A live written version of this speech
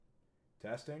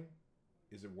Testing?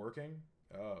 Is it working?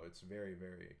 Oh, it's very,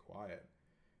 very quiet.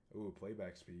 Ooh,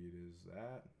 playback speed is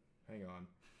that? Hang on.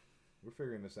 We're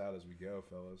figuring this out as we go,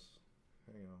 fellas.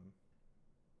 Hang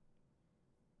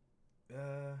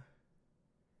on.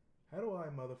 How do I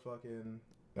motherfucking...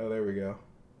 Oh, there we go.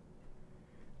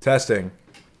 Testing.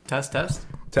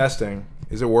 Testing.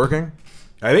 Is it working?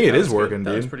 I think it is working,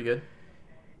 dude. That was pretty good.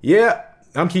 Yeah.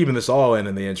 I'm keeping this all in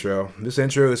the intro. This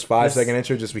 5-second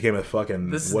intro just became a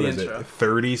fucking, what is it,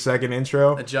 30-second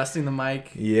intro? Adjusting the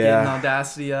mic, getting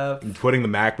Audacity up. Putting the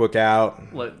MacBook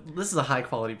out. Look, this is a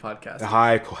high-quality podcast.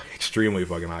 Extremely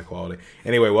fucking high quality.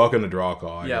 Anyway, welcome to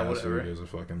Drawcall. Yeah, whatever.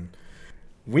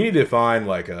 We need to find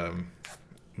like a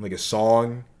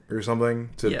song or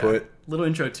something to put. A little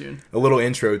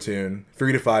intro tune,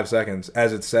 3 to 5 seconds,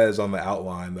 as it says on the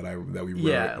outline that we wrote.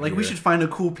 Yeah, like we should find a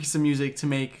cool piece of music to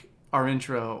make our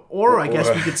intro, or I guess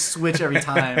we could switch every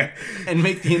time and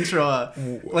make the intro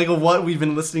like a what we've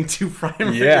been listening to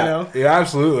prior. Yeah, yeah,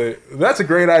 absolutely. That's a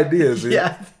great idea, dude.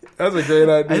 Yeah, that's a great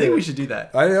idea. I think we should do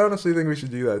that. I honestly think we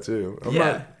should do that too.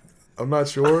 I'm not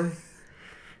sure,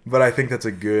 but I think that's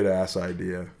a good ass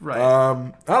idea. Right.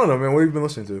 I don't know, man. What have you been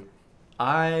listening to?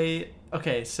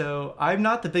 Okay, so I'm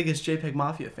not the biggest JPEG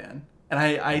Mafia fan, and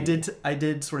I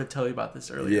did sort of tell you about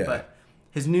this earlier, but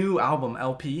his new album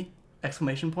LP !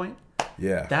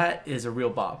 Yeah, that is a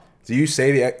real bop. Do you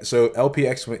say LP do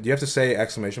you have to say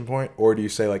exclamation point, or do you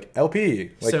say like LP,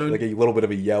 like a little bit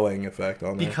of a yelling effect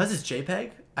on there? Because it's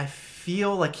JPEG, I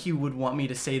feel like he would want me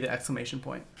to say the exclamation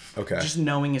point. Okay. Just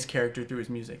knowing his character through his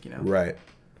music, you know. Right.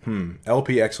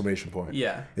 LP exclamation point.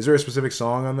 Yeah. Is there a specific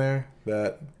song on there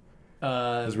that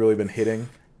has really been hitting?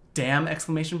 Damn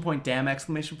exclamation point! Damn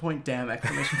exclamation point! Damn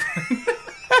exclamation point!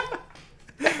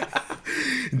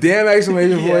 Damn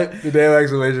exclamation point, damn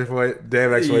exclamation point,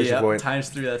 damn exclamation point. Times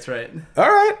 3, that's right. All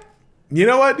right. You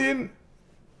know what, dude?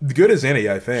 Good as any,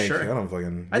 I think. Sure. I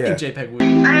think JPEG would.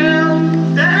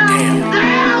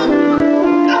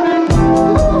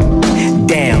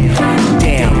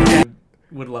 Damn.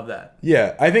 Would love that.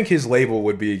 Yeah, I think his label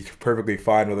would be perfectly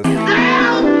fine with it.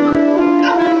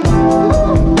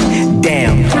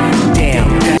 Damn.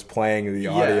 Just playing the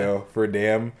audio for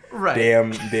damn. Right.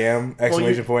 Damn,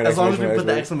 exclamation point. As long as we put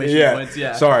the exclamation points,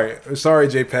 yeah. Sorry,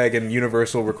 JPEG and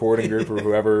Universal Recording Group or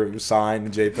whoever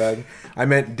signed JPEG. I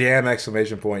meant damn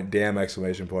exclamation point, damn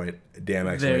exclamation point, damn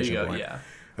exclamation point. There you go,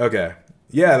 yeah. Okay.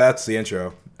 Yeah, that's the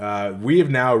intro. We have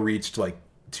now reached like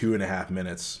 2.5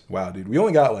 minutes. Wow, dude. We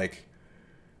only got like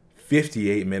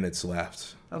 58 minutes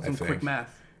left. That was some quick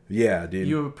math. Yeah, dude.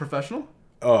 You a professional?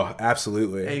 Oh,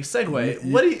 absolutely. Hey, segue.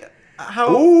 What do you...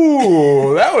 How?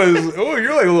 Ooh, that was... Oh,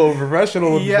 you're like a little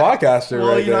professional podcaster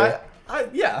right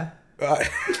there.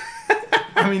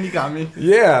 I mean, you got me.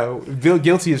 Yeah,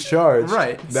 guilty as charged.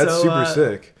 Right. That's super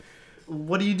sick.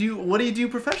 What do you do? What do you do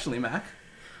professionally, Mac?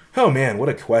 Oh man, what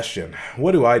a question.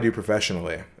 What do I do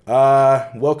professionally?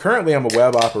 Well, currently I'm a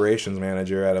web operations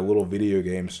manager at a little video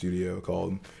game studio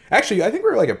called... Actually, I think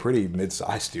we're like a pretty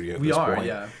mid-sized studio at this point.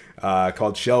 Yeah.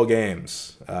 Called Shell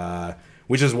Games.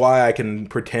 Which is why I can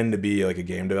pretend to be like a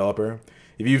game developer.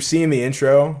 If you've seen the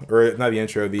intro, or not the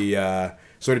intro, the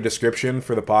sort of description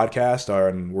for the podcast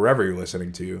on wherever you're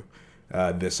listening to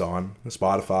this on,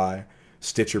 Spotify,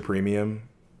 Stitcher Premium,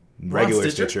 regular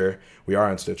Stitcher. We are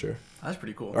on Stitcher. That's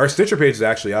pretty cool. Our Stitcher page is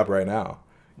actually up right now.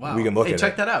 Wow. We can look at it.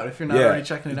 Check that out if you're not already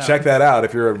checking it out. Check that out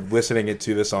if you're listening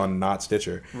to this on not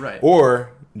Stitcher. Right.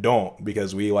 Or don't,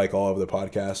 because we like all of the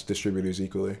podcast distributors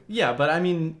equally. Yeah, but I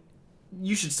mean...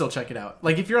 You should still check it out.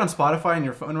 Like, if you're on Spotify on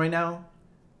your phone right now,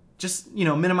 just,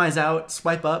 minimize out,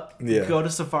 swipe up, go to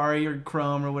Safari or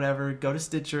Chrome or whatever, go to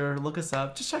Stitcher, look us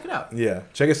up, just check it out. Yeah.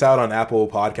 Check us out on Apple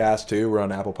Podcasts, too. We're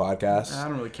on Apple Podcasts. I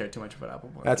don't really care too much about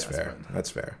Apple Podcasts. That's fair. That's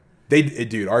fair.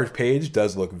 Dude, our page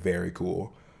does look very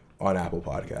cool on Apple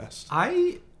Podcasts.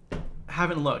 I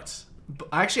haven't looked.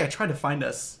 I tried to find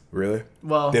us. Really?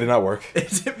 Well, did it not work?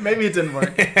 Maybe it didn't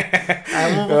work. We'll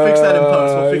fix that in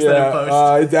post. That in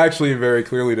post. It actually very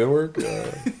clearly did work.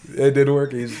 It did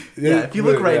work. If you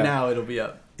look right now, it'll be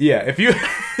up. Yeah, if you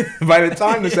by the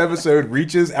time this episode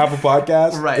reaches Apple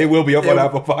Podcasts, it will be up on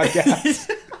Apple Podcasts.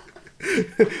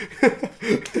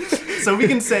 So we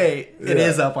can say it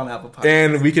is up on Apple Podcasts.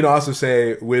 And we can also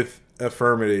say with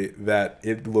affirmity that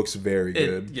it looks very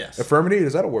good. Yes. Affirmity,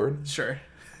 is that a word? Sure.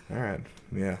 All right.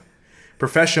 Yeah.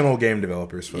 Professional game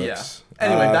developers, folks. Yeah.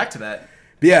 Anyway, back to that.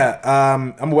 Yeah.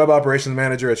 I'm a web operations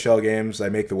manager at Shell Games. I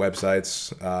make the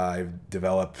websites. I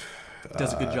develop.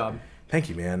 Does a good job. Thank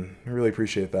you, man. I really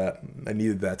appreciate that. I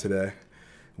needed that today.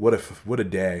 What a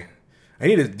day. I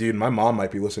need to, dude, my mom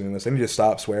might be listening to this. I need to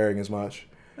stop swearing as much.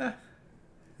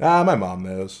 My mom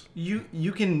knows.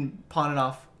 You can pawn it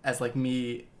off as like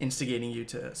me instigating you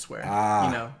to swear. Ah.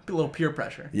 You know, a little peer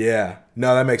pressure. Yeah.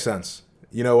 No, that makes sense.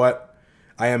 You know what?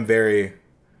 I am very,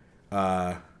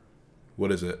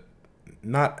 what is it?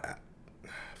 Not,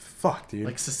 fuck, dude.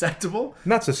 Like susceptible?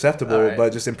 Not susceptible, All right.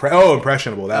 but just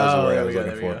impressionable. That was the word I was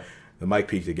looking for. go. The mic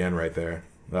peaked again right there.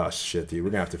 Oh, shit, dude.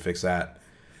 We're going to have to fix that.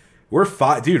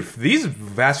 Dude, these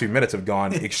vast few minutes have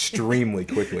gone extremely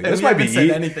quickly. This might be said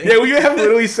anything. Yeah, we have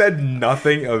literally said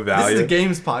nothing of value. This is a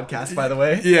games podcast, by the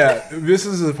way. Yeah, this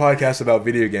is a podcast about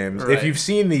video games. Right. If you've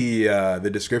seen the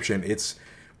description,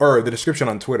 the description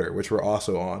on Twitter, which we're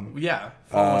also on. Yeah,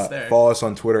 follow us there. Follow us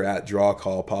on Twitter at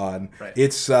drawcall.pod. Right.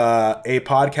 It's a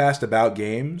podcast about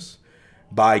games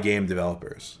by game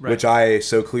developers, right. which I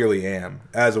so clearly am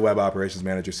as a web operations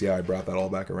manager. See how I brought that all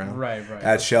back around? Right.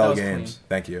 At Shell Games. Clean.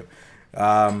 Thank you.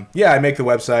 I make the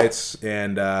websites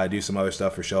and do some other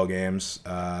stuff for Shell Games.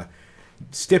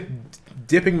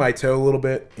 Dipping my toe a little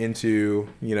bit into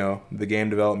the game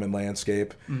development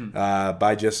landscape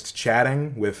by just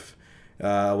chatting with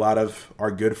a lot of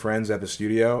our good friends at the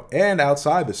studio and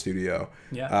outside the studio.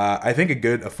 Yeah. I think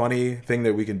a funny thing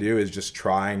that we can do is just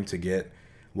trying to get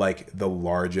like the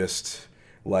largest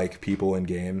like people in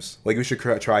games. Like we should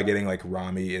try getting like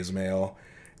Rami Ismail.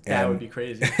 That would be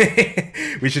crazy.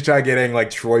 We should try getting like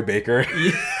Troy Baker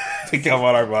to come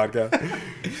on our podcast.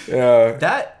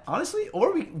 That honestly,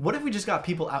 what if we just got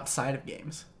people outside of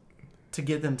games to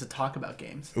get them to talk about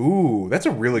games? Ooh, that's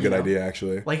a really good idea,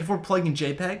 actually. Like if we're plugging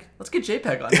JPEG, let's get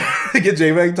JPEG on there. Get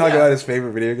JPEG to talk about his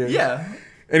favorite video game. Yeah.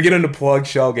 And get him to plug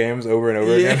Shell Games over and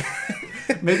over again.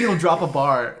 Maybe he'll drop a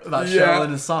bar about Shell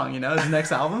in his song, his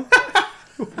next album.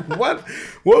 What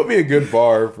would be a good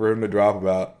bar for him to drop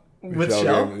about? With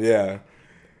Shell? Games? Yeah.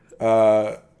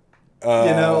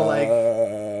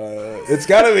 It's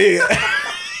gotta be...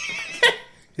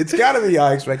 It's gotta be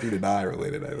I Expect You to Die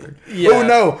related, I think. Yeah. Oh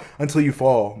no! Until You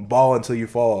Fall. Ball Until You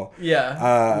Fall.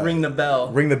 Yeah. Ring the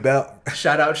bell. Ring the bell.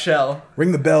 Shout out Shell.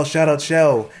 Ring the bell. Shout out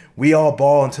Shell. We all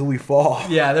ball until we fall.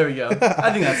 Yeah, there we go.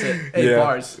 I think that's it. Hey,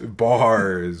 bars.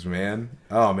 Bars, man.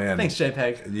 Oh man. Thanks,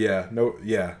 JPEG. Yeah. No.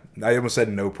 Yeah. I almost said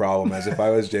no problem, as if I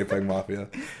was JPEG Mafia.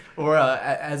 Or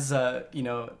as the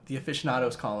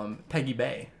aficionados call him, Peggy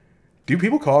Bay. Do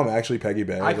people call him actually Peggy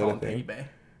Bay? I call him Peggy Bay.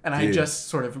 And I just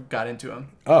sort of got into him.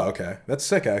 Oh, okay. That's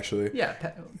sick, actually. Yeah,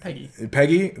 Peggy.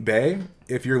 Peggy Bay,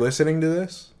 if you're listening to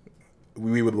this,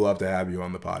 we would love to have you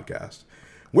on the podcast.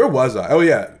 Where was I? Oh,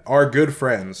 yeah. Our good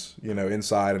friends,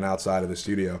 inside and outside of the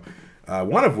studio.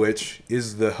 One of which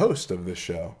is the host of this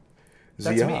show,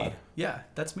 That's Ziad. me. Yeah,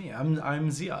 that's me. I'm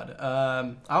Ziad.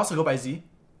 I also go by Z.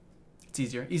 It's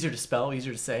easier to spell,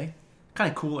 easier to say.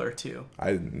 Kind of cooler, too.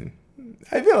 I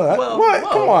feel that. Well, what? Whoa,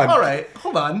 Come on. All right,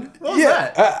 hold on. What was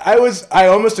that? I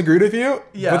almost agreed with you.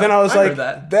 Yeah, but then I was heard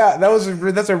like, that.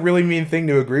 that's a really mean thing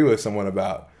to agree with someone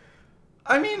about.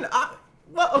 I mean,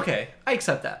 okay, I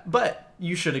accept that, but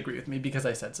you should agree with me because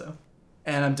I said so,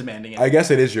 and I'm demanding it. I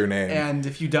guess it is your name. And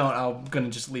if you don't, I'm gonna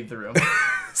just leave the room.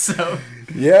 So.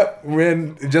 Yep,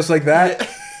 just like that.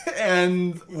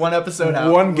 And one episode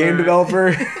out. One game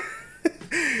developer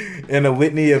and a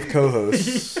litany of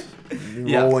co-hosts.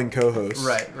 Rolling co-hosts.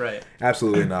 Right.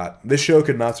 Absolutely not. This show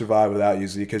could not survive without you,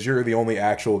 Z, because you're the only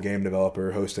actual game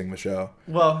developer hosting the show.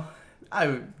 Well,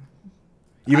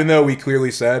 Even though we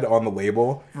clearly said on the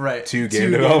label, right, two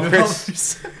game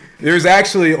developers. There's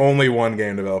actually only one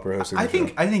game developer hosting the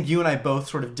show. I think you and I both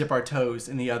sort of dip our toes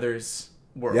in the other's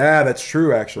world. Yeah, that's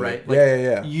true, actually. Right?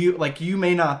 Yeah. You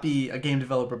may not be a game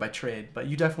developer by trade, but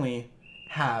you definitely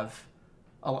have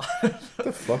a lot of... What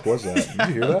the fuck was that? Did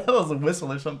you hear that? That was a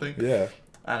whistle or something. Yeah.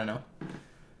 I don't know.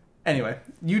 Anyway,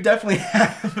 you definitely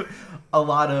have a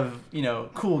lot of,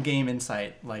 cool game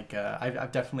insight. Like,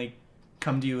 I've definitely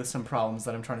come to you with some problems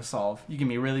that I'm trying to solve. You give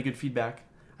me really good feedback.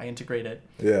 I integrate it.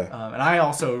 Yeah. And I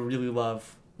also really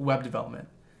love web development.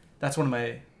 That's one of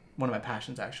my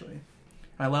passions, actually.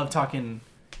 And I love talking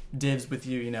divs with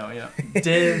you,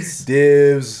 divs.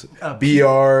 Divs,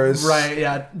 BRs. Right,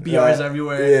 yeah, BRs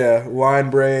everywhere. Yeah, line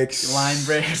breaks.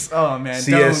 Oh, man.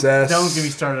 CSS. Don't get me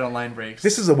started on line breaks.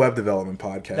 This is a web development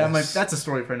podcast. That's a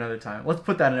story for another time. Let's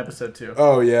put that in episode 2.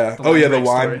 Oh, yeah.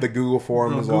 The Google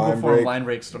Forms line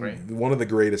break story. One of the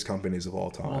greatest companies of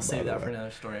all time. We'll save that for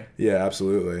another story. Yeah,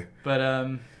 absolutely.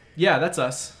 But, yeah, that's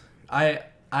us. I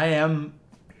am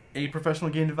a professional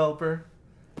game developer.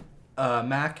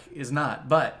 Mac is not,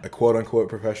 but... A quote-unquote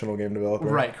professional game developer?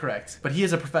 Right, correct. But he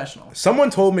is a professional. Someone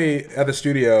told me at the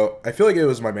studio, I feel like it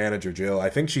was my manager, Jill.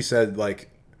 I think she said,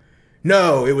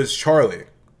 no, it was Charlie.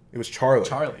 It was Charlie.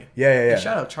 Charlie. Yeah. Hey,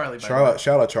 shout out Charlie. Shout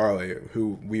out Charlie,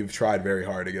 who we've tried very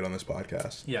hard to get on this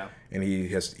podcast. Yeah. And he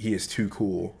is too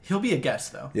cool. He'll be a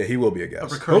guest though. Yeah, he will be a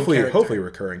guest. Hopefully a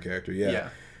recurring character. Yeah. Yeah.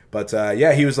 But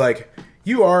he was like,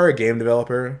 you are a game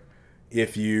developer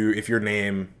if your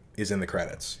name is in the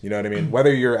credits. You know what I mean?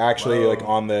 Whether you're actually like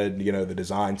on the the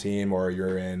design team or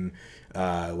you're in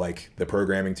like the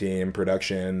programming team,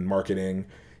 production, marketing.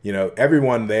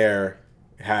 Everyone there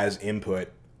has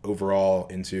input overall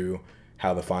into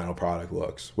how the final product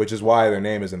looks, which is why their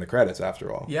name is in the credits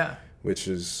after all. Yeah. Which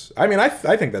is, I mean, I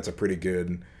think that's a pretty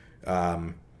good,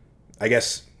 I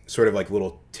guess, sort of like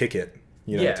little ticket,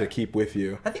 to keep with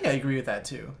you. I think I agree with that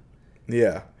too.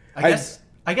 Yeah.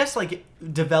 I guess like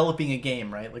developing a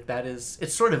game, right? Like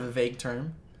it's sort of a vague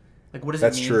term. Like what does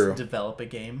it mean to develop a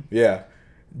game? Yeah.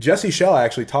 Jesse Shell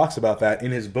actually talks about that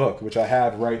in his book, which I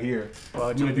have right here. Well,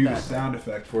 I'm going to do the sound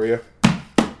effect for you.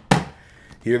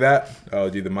 Hear that? Oh,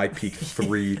 dude, the mic peaked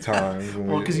 3 times.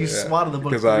 Well, because you swatted the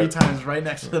book 3 times right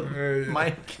next to the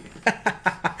mic.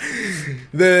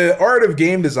 The Art of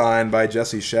Game Design by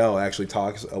Jesse Shell actually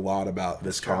talks a lot about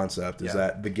this concept, is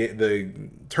that the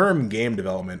term game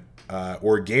development,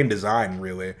 or game design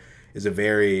really, is a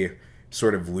very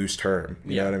sort of loose term.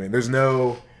 You know what I mean? There's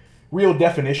no real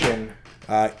definition,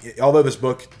 although this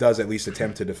book does at least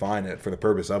attempt to define it for the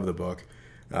purpose of the book.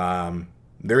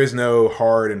 There is no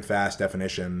hard and fast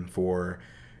definition for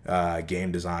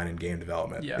game design and game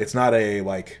development. Yeah. It's not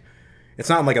like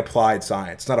applied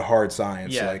science. It's not a hard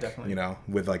science, definitely.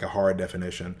 With like a hard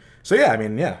definition. So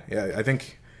I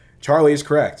think Charlie is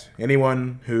correct.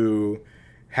 Anyone who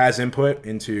has input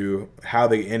into how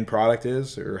the end product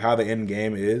is or how the end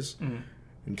game is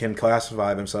can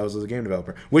classify themselves as a game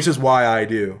developer, which is why I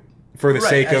do, for the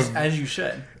sake of as you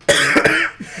should.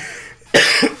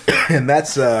 And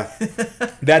that's the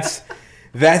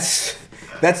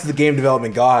game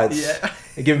development gods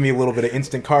giving me a little bit of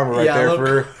instant karma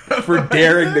there for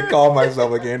daring to call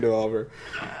myself a game developer.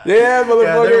 Yeah, motherfucker.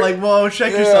 Yeah, they're like, whoa,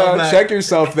 check yourself back. Check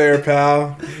yourself there,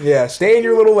 pal. Yeah, stay in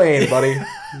your little lane, buddy.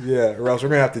 Yeah, or else we're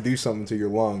gonna have to do something to your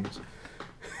lungs.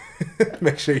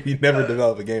 Make sure you never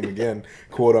develop a game again,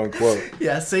 quote unquote.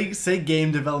 Yeah, say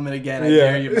game development again. I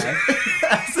dare you, man.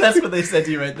 That's what they said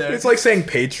to you right there. It's like saying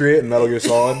Patriot in Metal Gear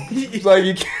Solid. It's like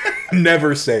you can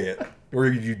never say it, or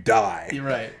you die. You're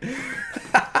right.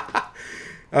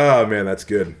 Oh man, that's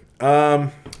good.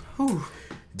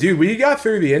 Dude, we got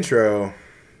through the intro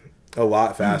a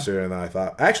lot faster than I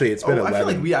thought. Actually, it's been 11. I feel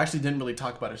like we actually didn't really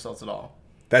talk about ourselves at all.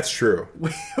 That's true.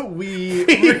 We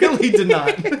really did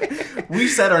not. We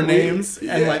said our names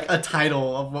and like a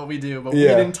title of what we do, but we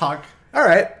didn't talk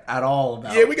at all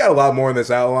about it. Yeah, we got a lot more in this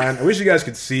outline. I wish you guys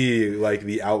could see like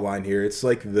the outline here. It's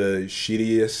like the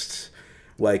shittiest,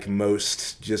 like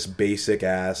most just basic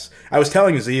ass. I was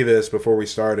telling Z this before we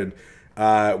started.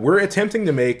 We're attempting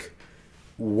to make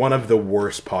one of the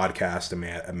worst podcasts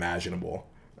imaginable.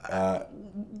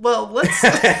 Well,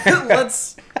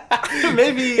 let's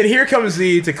maybe. And here comes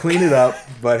Z to clean it up.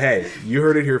 But hey, you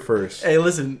heard it here first. Hey,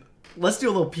 listen, let's do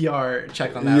a little PR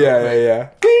check on that. Yeah.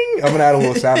 Ding! I'm gonna add a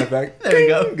little sound effect. There you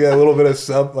go. Get a little bit of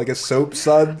a soap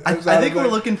sud. I think we're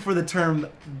looking for the term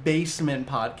basement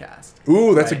podcast.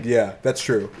 Ooh, that's that's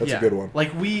true. That's a good one.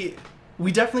 Like we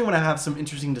definitely want to have some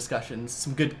interesting discussions,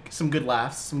 some good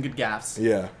laughs, some good gaffes.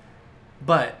 Yeah.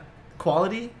 But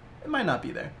quality, it might not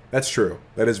be there. That's true.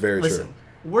 That is very true.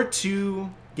 We're 2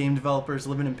 game developers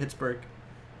living in Pittsburgh.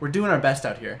 We're doing our best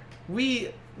out here.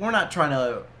 We're not trying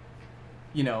to,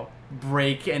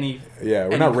 break any. Yeah,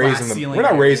 we're not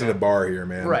raising the bar here,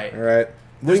 man. Right. All right.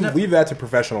 Leave that to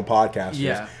professional podcasters.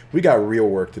 Yeah. We got real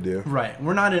work to do. Right.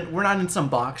 We're not in some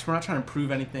box. We're not trying to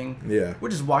prove anything. Yeah. We're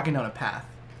just walking down a path.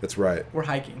 That's right. We're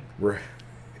hiking.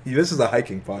 This is a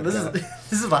hiking podcast.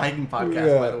 This is a hiking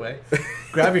podcast, by the way.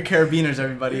 Grab your carabiners,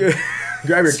 everybody.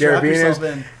 Grab your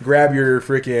carabiners. Grab your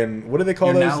freaking, what do they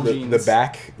call those? The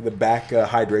back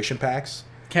hydration packs.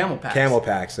 Camel packs. Camel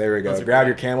packs. There we go. Grab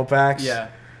your camel packs. Yeah.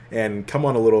 And come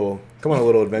on a little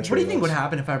adventure. What do you think would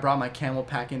happen if I brought my camel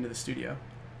pack into the studio?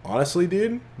 Honestly,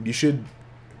 dude, you should.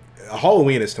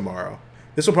 Halloween is tomorrow.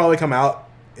 This will probably come out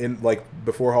in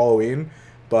before Halloween.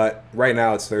 But right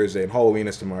now it's Thursday and Halloween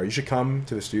is tomorrow. You should come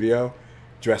to the studio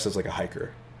dressed as like a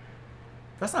hiker.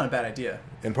 That's not a bad idea.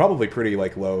 And probably pretty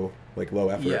low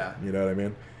effort. Yeah. You know what I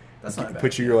mean? That's not a bad idea.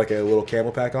 Put your a little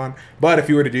camel pack on. But if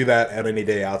you were to do that at any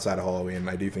day outside of Halloween,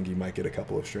 I do think you might get a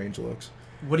couple of strange looks.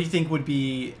 What do you think would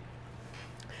be?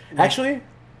 Actually,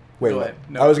 wait. Go ahead.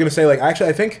 No. I was gonna say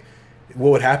I think what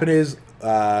would happen is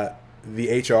the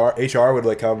HR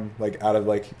would come out of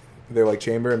their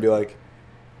chamber and be like,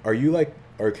 Are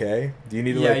okay? Do you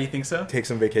need to you think so? take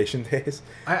some vacation days?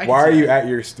 Why are you at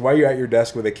your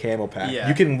desk with a camel pack? Yeah.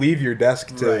 You can leave your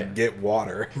desk to get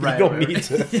water. Right, you don't need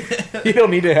to. You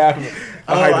don't need to have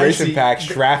a hydration pack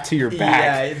strapped to your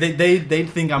back. Yeah, they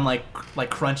think I'm like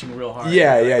crunching real hard.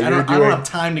 Yeah, like, yeah. I don't have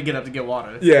time to get up to get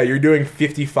water. Yeah, you're doing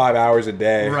 55 hours a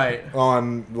day. Right.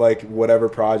 On like whatever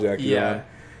project you're on.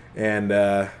 And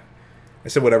I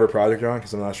said whatever project you're on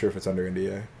because I'm not sure if it's under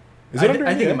NDA. Is it under NDA?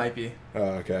 I think it might be.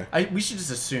 Oh, okay. We should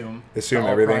just assume all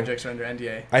everything. Projects are under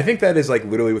NDA. I think that is like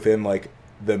literally within like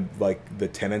the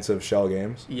tenets of Shell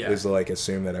Games. Yeah. Is like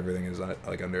assume that everything is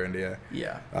like under NDA.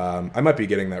 Yeah. I might be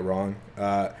getting that wrong.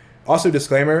 Also,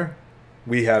 disclaimer: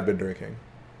 we have been drinking.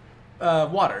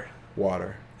 Water.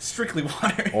 Water. Strictly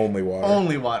water. Only water.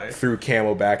 Only water. Through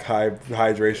Camelback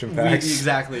hydration packs.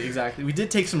 Exactly. We did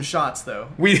take some shots though.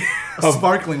 Of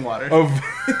sparkling water. Of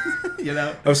you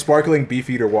know. Of sparkling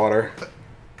Beefeater water.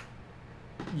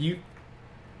 You.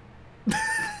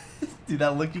 Dude,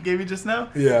 that look you gave me just now?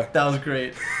 Yeah. That was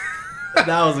great.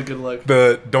 That was a good look.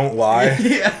 The don't lie.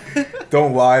 Yeah.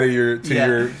 Don't lie to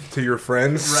your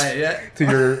friends. Right. Yeah. To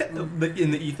your in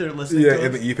the ether listening. Yeah,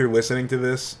 in the ether listening to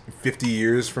this 50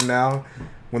 years from now,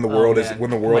 when the world has kid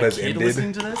ended.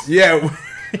 Listening to this? Yeah.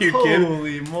 Your kid.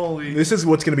 Holy moly! This is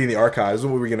what's going to be in the archives. This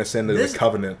is what we're going to send to the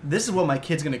Covenant. This is what my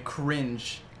kid's going to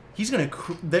cringe. He's going to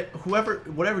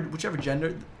whichever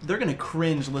gender, they're going to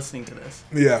cringe listening to this.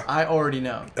 Yeah. I already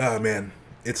know. Oh man,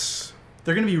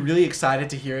 they're going to be really excited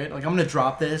to hear it. Like I'm going to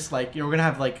drop this. Like we're going to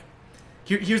have like,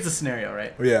 here's the scenario,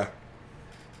 right? Yeah.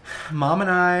 Mom and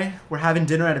I were having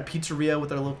dinner at a pizzeria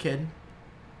with our little kid,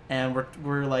 and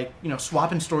we're like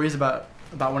swapping stories about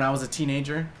when I was a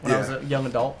teenager, when I was a young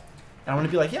adult. And I'm going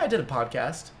to be like, yeah, I did a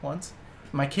podcast once.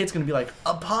 My kid's going to be like,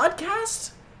 a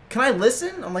podcast? Can I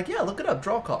listen? I'm like, yeah, look it up,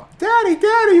 drawcall. Daddy,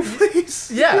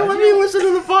 please. Yeah. Let me listen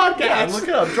to the podcast. Yeah, look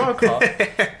it up,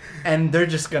 drawcall. And they're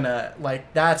just going to,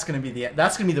 like, that's going to be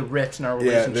the rift in our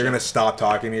relationship. Yeah, they're going to stop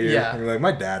talking to you. Yeah. And you're like,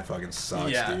 my dad fucking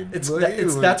sucks, dude. That's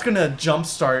going to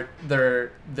jumpstart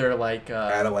their like...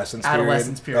 adolescence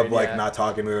period. Of, like, not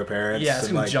talking to their parents. Yeah, it's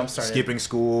going to jumpstart skipping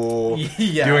school.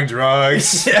 Yeah. Doing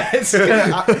drugs. Yeah,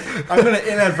 I'm going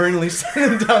to inadvertently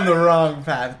send them down the wrong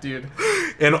path, dude.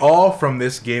 And all from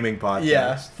this gaming podcast.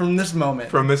 Yeah, from this moment.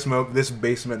 From this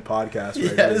basement podcast right here.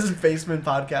 This is basement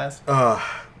podcast.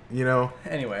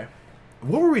 Anyway.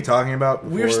 What were we talking about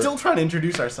before? We were still trying to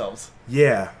introduce ourselves.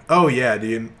 Yeah. Oh, yeah,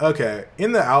 dude. Okay.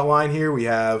 In the outline here, we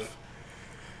have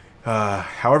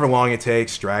however long it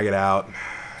takes, drag it out.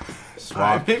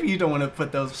 Swap. Maybe you don't want to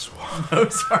put those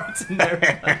parts in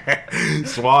there.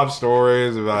 Swap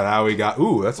stories about how we got...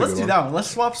 Ooh, that's a good one. Let's do that one. Let's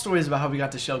swap stories about how we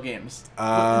got to Shell Games. You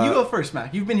go first,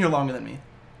 Mac. You've been here longer than me.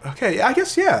 Okay, I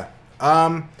guess, yeah.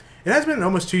 It has been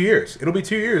almost 2 years. It'll be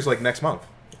 2 years, like, next month.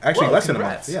 Actually, less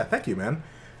congrats. than a month. Yeah, thank you, man.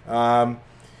 I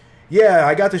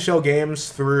got to Shell Games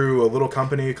through a little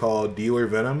company called Dealer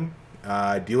Venom.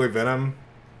 Dealer Venom...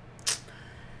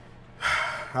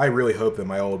 I really hope that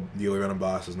my old Dealer Venom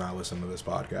boss is not listening to this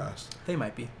podcast. They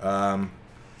might be.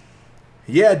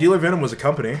 Dealer Venom was a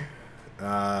company.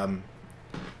 There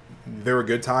were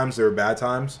good times, there were bad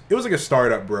times. It was like a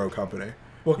startup bro company.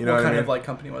 What kind of like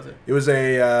company was it? It was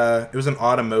an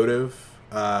automotive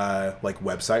like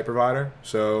website provider.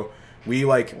 So we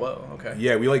like Whoa, okay.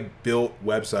 Yeah, we like built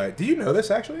website. Did you know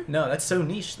this actually? No, that's so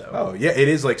niche though. Oh yeah, it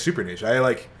is like super niche. I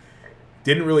like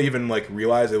didn't really even like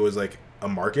realize it was like a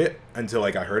market until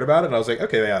like I heard about it and I was like,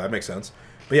 okay, yeah, that makes sense.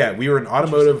 But yeah, we were an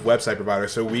automotive website provider,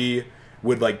 so we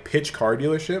would like pitch car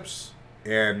dealerships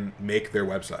and make their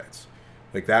websites.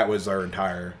 Like that was our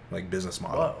entire like business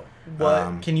model.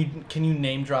 Whoa. What can you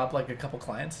name drop like a couple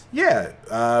clients? Yeah.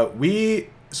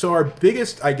 So our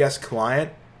biggest, I guess,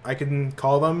 client I can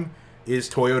call them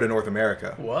is Toyota North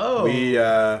America. Whoa.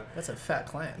 That's a fat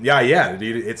client. Yeah,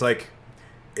 dude. It's like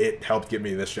it helped get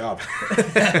me this job.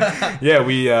 Yeah,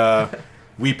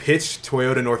 we pitched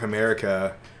Toyota North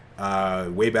America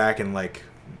way back in like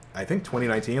I think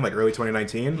 2019, like early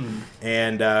 2019,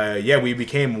 and we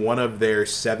became one of their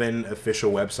 7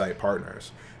 official website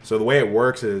partners. So the way it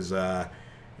works is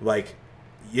like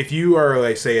if you are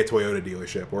like say a Toyota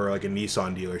dealership or like a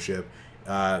Nissan dealership,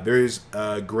 there's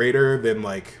a greater than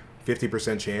like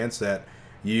 50% chance that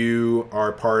you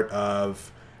are part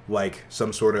of like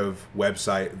some sort of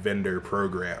website vendor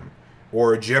program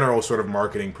or a general sort of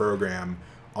marketing program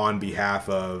on behalf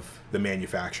of the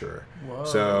manufacturer. Whoa.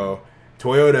 So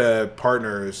Toyota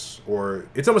partners, or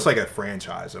it's almost like a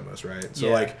franchise almost, right? So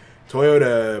like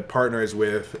Toyota partners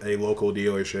with a local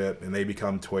dealership and they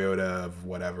become Toyota of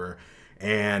whatever.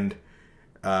 And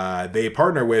they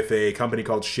partner with a company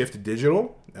called Shift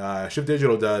Digital. Shift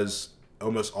Digital does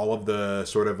almost all of the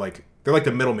sort of like they're like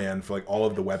the middleman for like all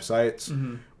of the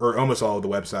websites, or almost all of the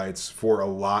websites for a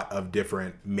lot of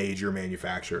different major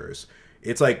manufacturers.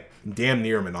 It's like damn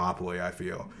near a monopoly, I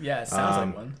feel. Yeah, it sounds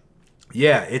like one.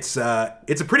 Yeah, it's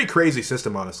a pretty crazy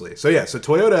system, honestly. So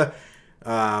Toyota,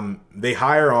 they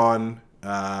hire on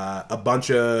a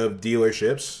bunch of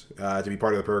dealerships to be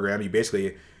part of the program. You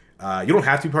basically you don't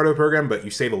have to be part of the program, but you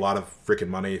save a lot of freaking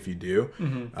money if you do.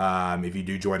 If you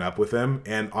do join up with them.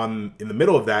 And in the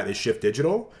middle of that is Shift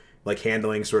Digital, like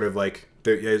handling sort of like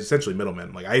they're essentially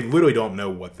middlemen. Like I literally don't know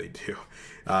what they do,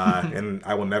 and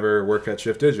I will never work at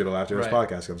Shift Digital after this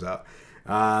podcast comes out.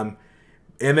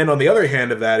 And then on the other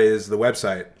hand of that is the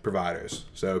website providers.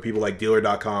 So people like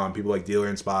Dealer.com, people like Dealer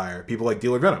Inspire, people like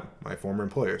Dealer Venom, my former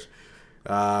employers.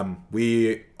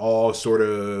 We all sort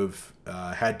of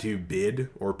had to bid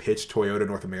or pitch Toyota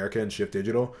North America and Shift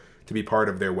Digital to be part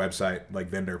of their website like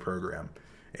vendor program.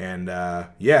 And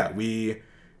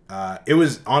it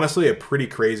was honestly a pretty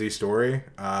crazy story.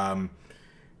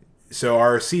 So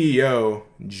our CEO,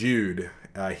 Jude,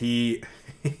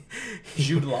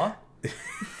 Jude Law?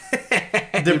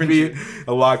 It'd be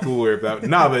a lot cooler if that.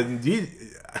 Nah, but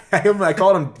I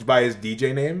called him by his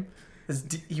DJ name.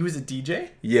 He was a DJ?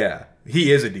 Yeah,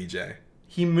 he is a DJ.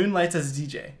 He moonlights as a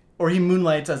DJ, or he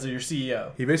moonlights as your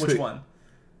CEO. Which one?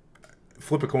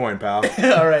 Flip a coin, pal.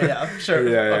 All right, yeah, sure.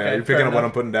 Yeah, okay, you're picking up what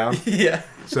I'm putting down. Yeah.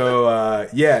 So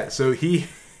so he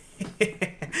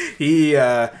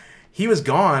he was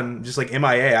gone, just like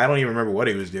MIA. I don't even remember what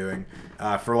he was doing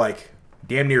for like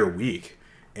damn near a week.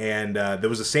 And there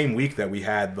was the same week that we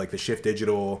had like the Shift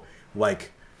Digital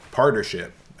like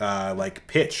partnership like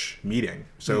pitch meeting.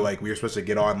 So like we were supposed to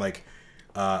get on like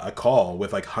a call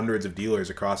with like hundreds of dealers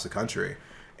across the country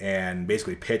and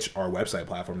basically pitch our website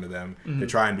platform to them to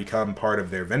try and become part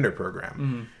of their vendor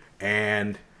program.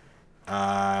 And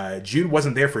Jude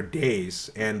wasn't there for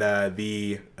days, and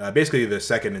the basically the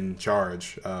second in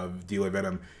charge of Dealer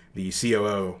Venom, the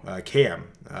COO, Cam,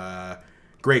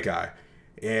 great guy.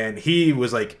 And he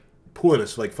was like pulling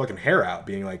his like fucking hair out,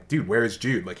 being like, dude, where is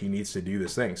Jude? Like he needs to do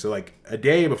this thing. So like a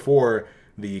day before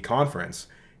the conference,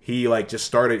 he like just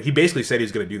started, he basically said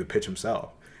he's going to do the pitch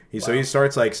himself. So he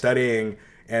starts like studying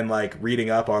and like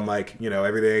reading up on like, you know,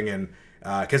 everything. And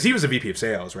cause he was a VP of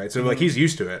sales, right? So like he's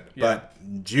used to it, but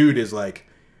Jude is like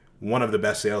one of the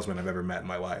best salesmen I've ever met in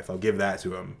my life. I'll give that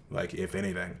to him, like if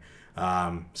anything.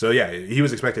 So yeah, he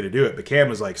was expected to do it, but Cam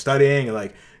was like studying and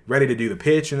like ready to do the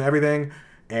pitch and everything.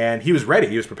 And he was ready.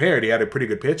 He was prepared. He had a pretty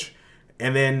good pitch.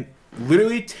 And then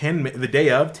literally the day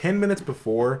of, 10 minutes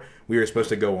before we were supposed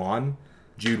to go on,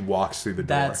 Jude walks through the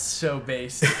door. That's so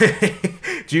base.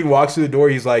 Jude walks through the door.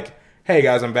 He's like, hey,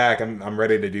 guys, I'm back. I'm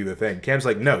ready to do the thing. Cam's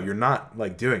like, no, you're not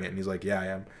like doing it. And he's like, yeah, I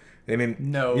am. And then,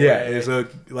 no way. Yeah, so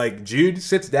like Jude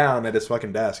sits down at his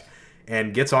fucking desk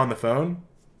and gets on the phone,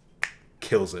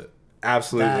 kills it.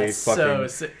 Absolutely. That's fucking so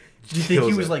sick. Do you think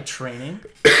he was like training?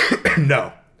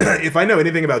 No. If I know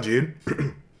anything about Jude,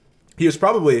 he was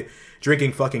probably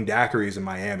drinking fucking daiquiris in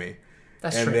Miami.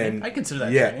 That's training. I consider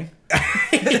that training.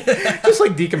 Just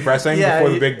like decompressing before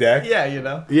the big day. Yeah, you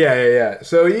know. Yeah.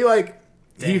 So he like,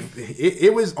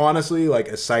 it was honestly like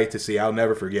a sight to see. I'll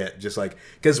never forget. Just like,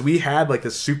 because we had like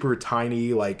this super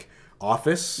tiny like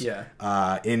office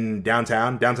in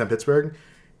downtown Pittsburgh.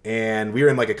 And we were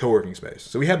in like a co-working space.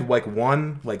 So we had like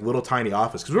one like little tiny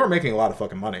office because we weren't making a lot of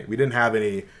fucking money. We didn't have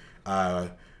any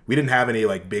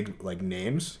like big like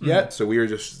names yet. So we were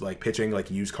just like pitching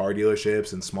like used car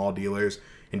dealerships and small dealers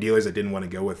and dealers that didn't want to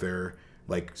go with their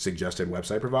like suggested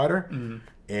website provider.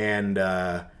 And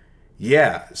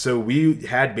so we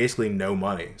had basically no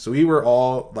money. So we were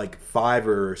all like 5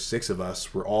 or 6 of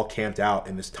us were all camped out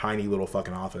in this tiny little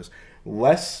fucking office.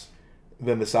 Less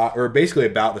than the size, or basically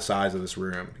about the size of this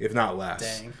room, if not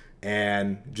less. Dang.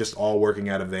 And just all working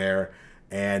out of there.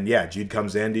 And yeah, Jude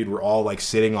comes in, dude. We're all like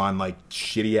sitting on like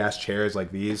shitty ass chairs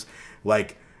like these,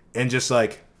 like, and just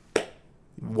like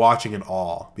watching in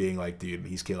awe, being like, dude,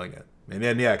 he's killing it. And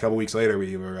then a couple weeks later,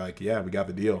 we were like, yeah, we got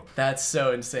the deal. That's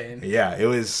so insane. Yeah, it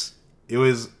was.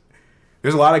 There's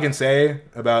a lot I can say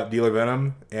about Dealer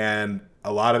Venom, and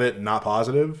a lot of it not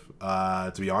positive,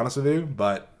 to be honest with you.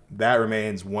 But that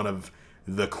remains one of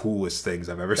the coolest things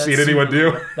I've ever seen anyone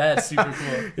do. Cool. That's super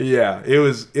cool. Yeah, it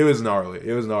was gnarly.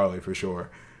 It was gnarly for sure.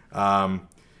 That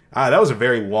was a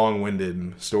very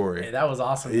long-winded story. Hey, that was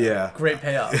awesome. Man. Yeah, great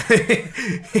payoff.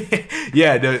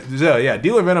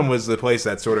 Dealer Venom was the place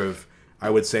that sort of, I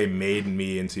would say, made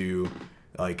me into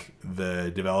like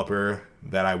the developer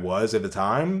that I was at the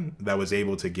time that was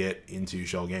able to get into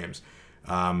Shell Games.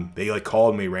 They like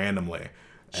called me randomly.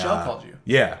 Shell called you?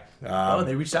 Yeah.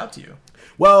 They reached out to you.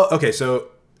 Well, okay, so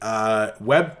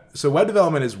web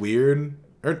development is weird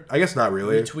Or I guess not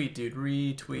really. Retweet, dude.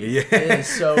 Retweet. Yeah. It is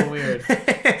so weird.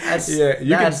 That's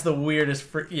the weirdest.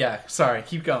 Sorry.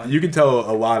 Keep going. You can tell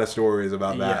a lot of stories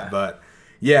about that. Yeah. But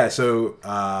yeah, so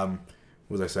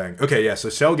what was I saying? Okay, yeah. So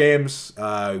Shell Games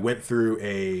went through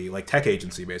a like tech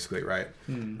agency basically, right?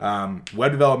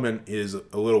 Web development is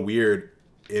a little weird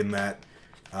in that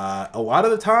a lot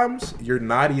of the times you're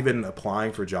not even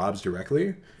applying for jobs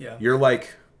directly. Yeah.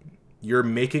 You're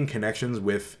making connections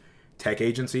with tech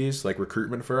agencies, like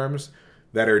recruitment firms,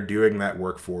 that are doing that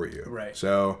work for you. Right.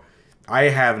 So I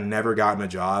have never gotten a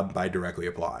job by directly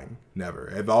applying.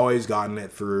 Never. I've always gotten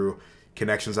it through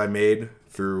connections I made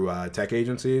through tech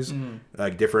agencies,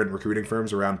 like different recruiting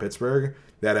firms around Pittsburgh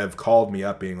that have called me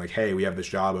up being like, hey, we have this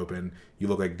job open. You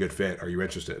look like a good fit. Are you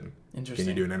interested? Interesting.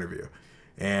 Can you do an interview?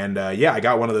 And I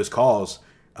got one of those calls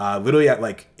literally at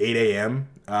like 8 a.m.,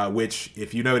 which,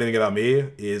 if you know anything about me,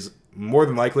 is more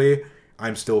than likely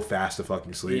I'm still fast to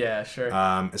fucking sleep. Yeah, sure.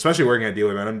 Especially working at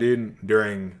Dealer Venom, dude.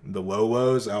 During the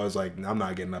lows, I was like, I'm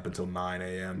not getting up until 9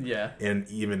 a.m. Yeah. And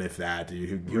even if that,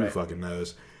 dude, who fucking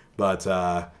knows? But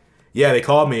they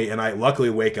called me, and I luckily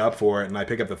wake up for it, and I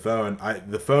pick up the phone.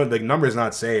 The number's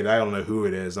not saved. I don't know who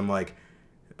it is. I'm like,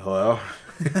 hello?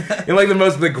 And like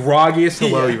the groggiest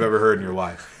hello you've ever heard in your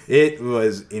life. It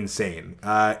was insane.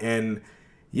 The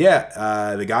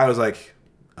guy was like,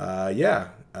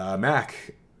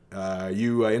 Mac, are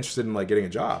you interested in like getting a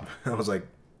job? I was like,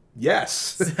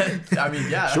 yes. I mean,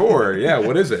 yeah. Sure, yeah,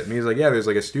 what is it? And he's like, yeah, there's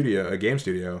like a game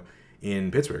studio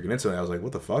in Pittsburgh. And instantly I was like,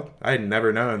 what the fuck? I had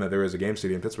never known that there was a game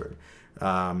studio in Pittsburgh.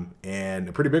 And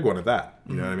a pretty big one at that.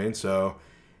 You know what I mean? So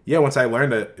yeah, once I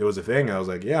learned that it was a thing, I was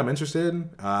like, yeah, I'm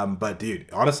interested. But dude,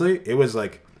 honestly, it was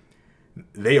like,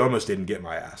 they almost didn't get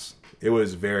my ass. It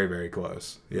was very, very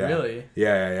close. Yeah. Really?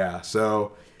 Yeah.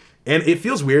 So, and it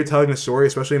feels weird telling the story,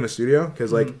 especially in the studio,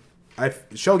 because like,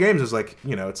 Shell Games is like,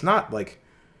 it's not like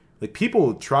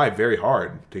people try very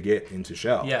hard to get into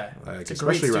Shell. Yeah. Like,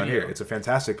 especially around here. It's a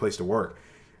fantastic place to work.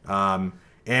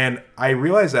 And I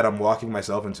realize that I'm walking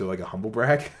myself into like a humble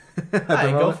brag.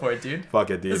 Hey, go for it, dude. Fuck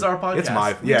it, dude. This is our podcast. It's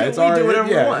my We do whatever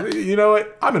we want. You know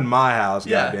what? I'm in my house.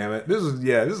 Yeah. God damn it. This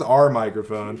is our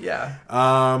microphone. Yeah.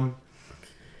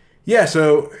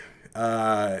 So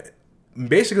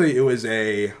basically it was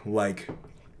a like,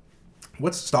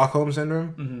 what's Stockholm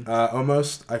syndrome?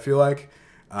 Almost, I feel like,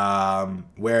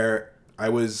 where I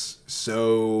was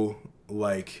so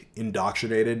like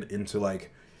indoctrinated into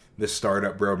like this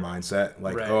startup bro mindset,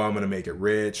 like, right. Oh, I'm gonna make it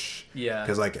rich. Yeah.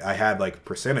 Because like I had like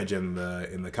percentage in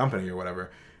the company or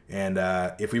whatever, and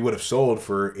if we would have sold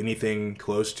for anything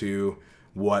close to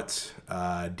what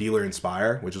Dealer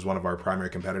Inspire, which is one of our primary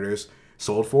competitors,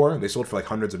 sold for, they sold for like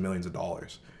hundreds of millions of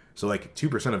dollars. So like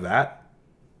 2% of that,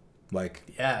 like,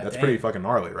 that's pretty fucking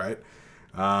gnarly, right?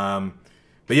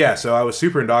 But yeah, so I was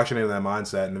super indoctrinated in that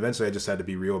mindset, and eventually I just had to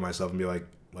be real with myself and be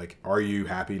like, are you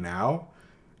happy now?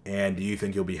 And do you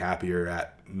think you'll be happier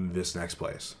at this next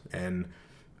place? And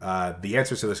the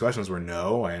answers to those questions were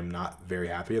no, I am not very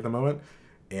happy at the moment.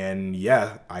 And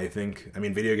yeah, I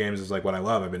mean, video games is like what I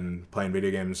love. I've been playing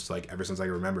video games like ever since I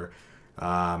can remember.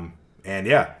 And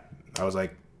yeah, I was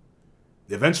like,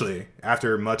 eventually,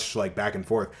 after much like back and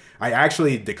forth, I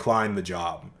actually declined the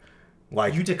job.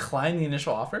 Like, you declined the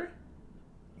initial offer?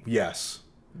 Yes.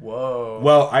 Whoa.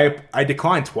 Well, I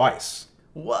declined twice.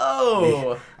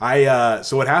 Whoa.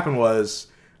 So what happened was,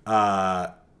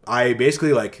 I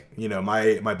basically like,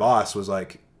 my boss was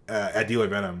like, at Dealer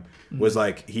Venom, was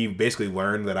like, he basically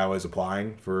learned that I was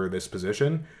applying for this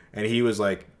position, and he was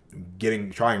like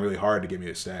trying really hard to get me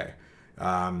to stay.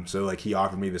 So like he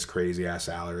offered me this crazy ass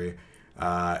salary,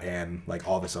 and like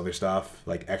all this other stuff,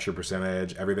 like extra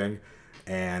percentage, everything.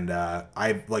 And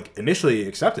I like initially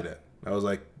accepted it. I was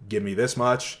like, give me this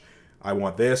much. I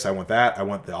want this. I want that. I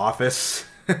want the office.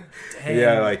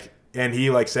 Yeah. And he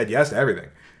like said yes to everything.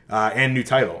 And new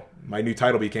title. My new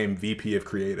title became VP of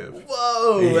Creative.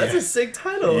 Whoa, that's a sick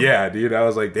title. Yeah, dude. I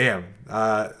was like, damn.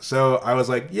 So I was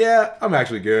like, yeah, I'm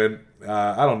actually good.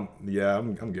 I'm good.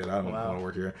 I don't want to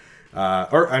work here.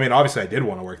 Or, I mean, obviously I did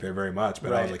want to work there very much,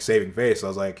 but I was like saving face. I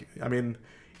was like, I mean,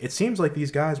 it seems like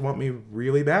these guys want me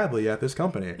really badly at this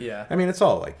company. Yeah. I mean, it's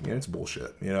all like, it's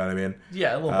bullshit. You know what I mean?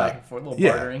 Yeah, a little back and forth, a little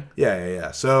bartering.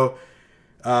 Yeah. So,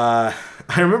 I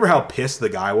remember how pissed the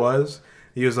guy was.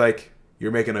 He was like,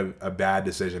 you're making a bad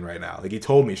decision right now. Like, he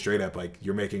told me straight up, like,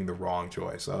 you're making the wrong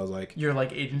choice. I was like... You're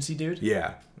like agency dude?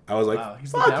 Yeah. I was like, wow,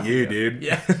 fuck you, dude.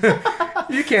 Yeah.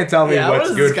 You can't tell me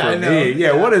what's good for me.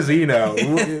 Yeah, what does he know?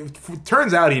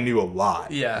 Turns out he knew a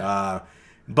lot. Yeah.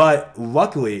 But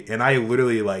luckily, and I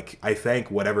literally, like, I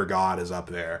thank whatever God is up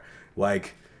there,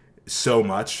 like, so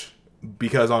much.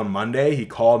 Because on Monday, he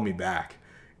called me back.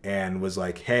 and was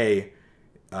like, hey,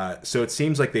 so it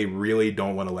seems like they really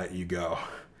don't want to let you go.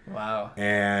 Wow.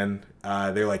 And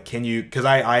they're like, can you, because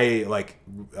I like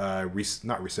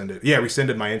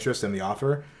rescinded my interest in the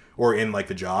offer or in like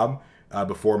the job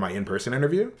before my in-person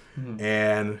interview. Mm-hmm.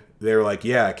 And they were like,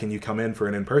 yeah, can you come in for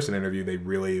an in-person interview? They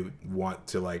really want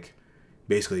to like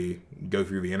basically go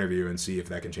through the interview and see if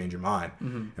that can change your mind.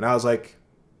 Mm-hmm. And I was like,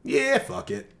 yeah, fuck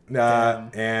it.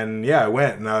 And yeah, I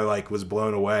went and I like was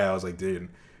blown away. I was like, dude,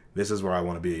 this is where I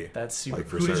want to be. That's super. Like,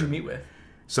 Who did you meet with?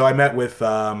 So I met with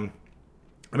Lauren,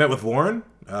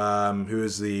 who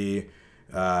is the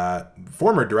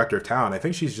former director of talent. I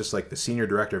think she's just like the senior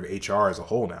director of HR as a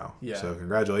whole now. Yeah. So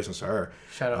congratulations to her.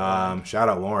 Shout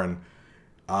out Lauren.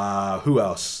 Who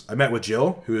else? I met with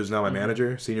Jill, who is now my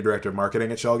manager, senior director of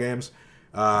marketing at Shell Games.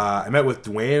 I met with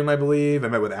Dwayne, I believe. I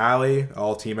met with Allie,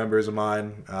 all team members of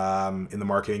mine in the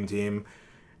marketing team.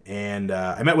 And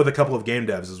I met with a couple of game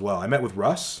devs as well. I met with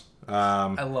Russ.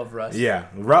 I love Russ. Yeah.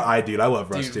 I love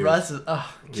Russ too. Russ is...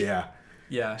 yeah.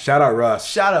 Yeah. Shout out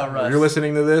Russ. If you're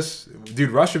listening to this,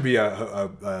 dude, Russ should be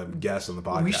a guest on the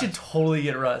podcast. We should totally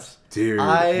get Russ. Dude,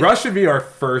 Russ should be our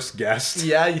first guest.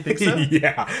 Yeah, you think so?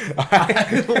 Yeah.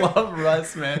 I love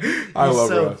Russ, man. He's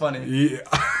so Russ. Funny. Yeah.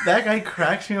 That guy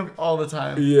cracks me up all the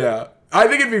time. Yeah. I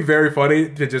think it'd be very funny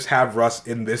to just have Russ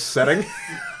in this setting.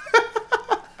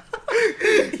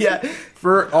 Yeah.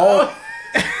 For all...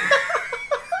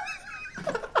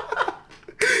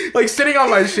 like sitting on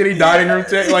my shitty dining room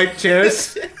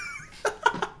chairs.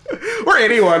 Or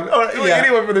anyone.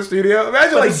 Anyone from the studio.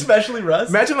 Imagine but especially Russ.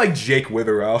 Imagine like Jake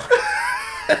Witherell.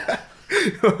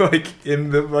 Like in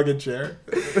the fucking chair.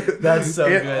 That's so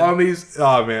good. On these,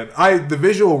 oh man. The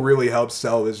visual really helps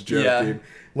sell this joke, dude.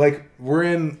 Like, we're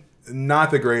in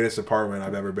not the greatest apartment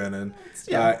I've ever been in.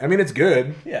 Yeah. I mean, it's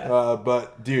good. Yeah.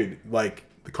 But dude, like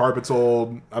the carpet's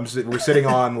old. We're sitting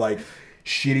on like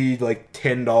shitty like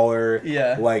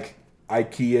 $10 like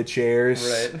IKEA chairs.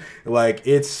 Right. Like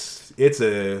it's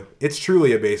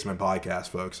truly a basement podcast,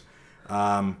 folks.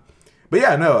 But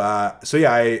yeah, no. So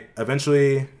yeah, I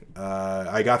eventually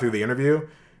I got through the interview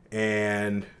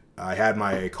and I had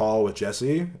my call with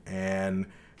Jesse and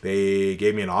they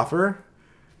gave me an offer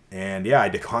and yeah, I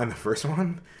declined the first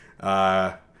one.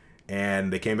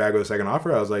 And they came back with a second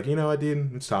offer. I was like, you know what,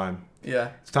 dude, it's time.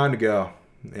 Yeah. It's time to go.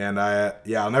 And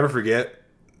I'll never forget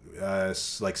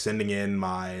like sending in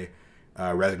my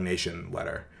resignation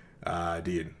letter.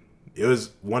 Dude, it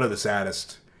was one of the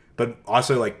saddest, but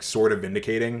also like sort of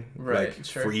vindicating, like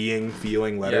freeing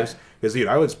feeling letters. Because dude,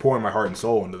 I was pouring my heart and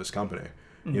soul into this company.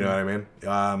 Mm-hmm. You know what I mean?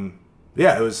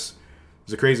 Yeah, it was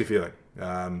a crazy feeling.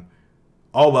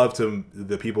 All love to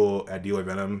the people at Dealer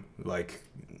Venom, like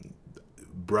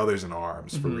brothers in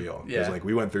arms for real. Because like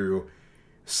we went through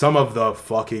some of the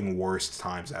fucking worst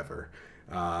times ever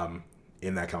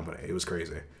in that company. It was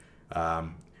crazy.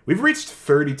 We've reached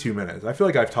 32 minutes. I feel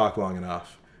like I've talked long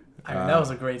enough. I mean, that was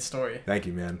a great story. Thank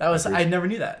you, man. I never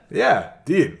knew that. Yeah,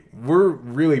 dude. We're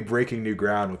really breaking new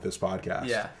ground with this podcast.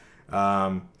 Yeah.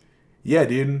 Yeah,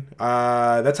 dude.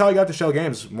 That's how I got to Shell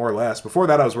Games, more or less. Before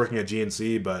that, I was working at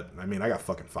GNC, but I mean, I got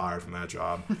fucking fired from that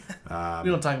job. We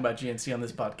don't talk about GNC on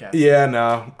this podcast. Yeah,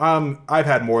 no. I've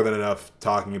had more than enough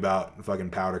talking about fucking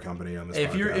powder company on this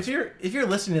podcast. If you're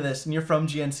listening to this and you're from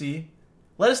GNC,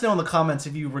 let us know in the comments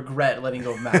if you regret letting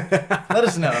go of Mac. Let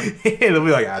us know. They'll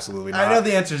be like, absolutely not. I know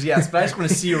the answer is yes, but I just want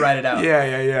to see you write it out.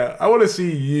 Yeah. I want to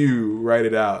see you write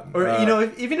it out. Or,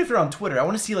 even if you're on Twitter, I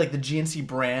want to see, like, the GNC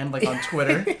brand, like, on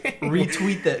Twitter.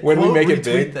 Retweet that. When we make it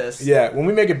big. This. Yeah, when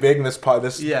we make it big and this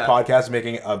podcast is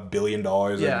making $1 billion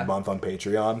a month on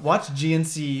Patreon. Watch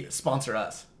GNC sponsor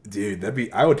us. Dude,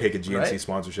 I would take a GNC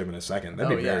sponsorship in a second.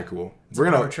 That'd be very cool. It's a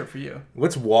power trip for you.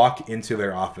 Let's walk into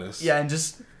their office. Yeah, and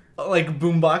just... like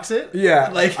boombox it. Yeah,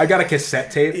 like I got a cassette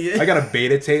tape. I got a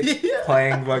beta tape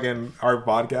playing fucking our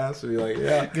podcast. And be like,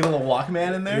 get a little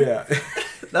Walkman in there. Yeah,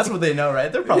 that's what they know,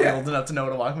 right? They're probably old enough to know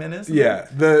what a Walkman is. Yeah,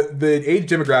 the age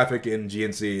demographic in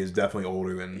GNC is definitely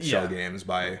older than Shell Games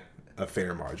by a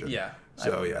fair margin. Yeah.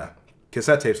 So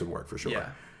cassette tapes would work for sure. Yeah.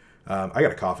 I got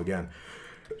to cough again.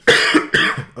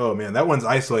 Oh man, that one's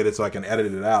isolated, so I can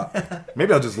edit it out.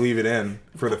 Maybe I'll just leave it in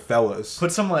for the fellas.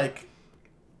 Put some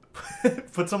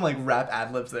rap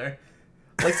ad libs there,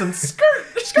 like some skirt.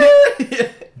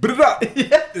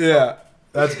 Yeah,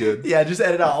 that's good. Yeah, just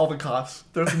edit out all the coughs.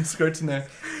 Throw some skirts in there.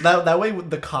 That way,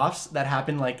 the coughs that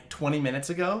happened like 20 minutes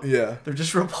ago, they're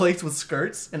just replaced with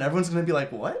skirts, and everyone's gonna be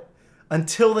like, "What?"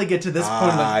 Until they get to this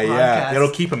point of the podcast. Yeah,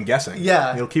 it'll keep them guessing.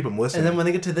 Yeah, it'll keep them listening. And then when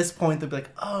they get to this point, they'll be like,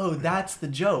 "Oh, that's the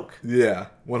joke." Yeah,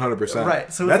 100%.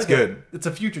 Right. So that's good. It's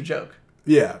a future joke.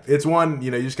 Yeah, it's one.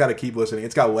 You just got to keep listening.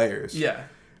 It's got layers. Yeah.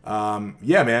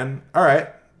 Yeah, man. All right.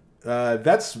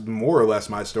 That's more or less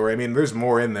my story. I mean, there's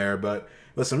more in there, but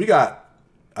listen, we got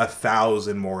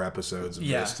 1,000 more episodes of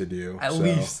this to do. At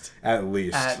least. At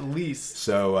least. At least.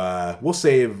 So we'll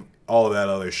save all of that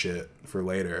other shit for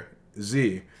later.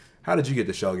 Z, how did you get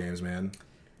to Shell Games, man?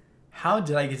 How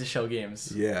did I get to Shell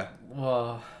Games? Yeah.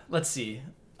 Well, let's see.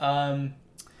 Well,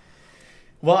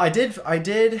 I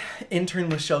did intern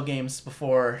with Shell Games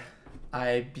before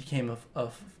I became a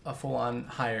full-on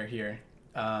hire here.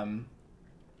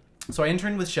 So I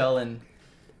interned with Shell in,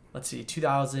 let's see,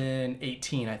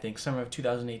 2018, I think, summer of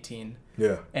 2018.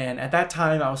 Yeah. And at that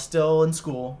time, I was still in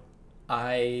school.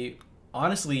 I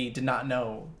honestly did not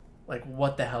know, like,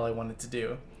 what the hell I wanted to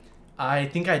do. I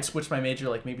think I'd switched my major,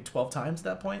 like, maybe 12 times at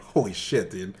that point. Holy shit,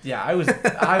 dude. Yeah, I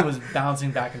was bouncing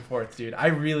back and forth, dude. I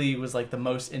really was, like, the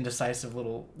most indecisive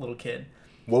little kid.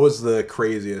 What was the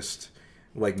craziest,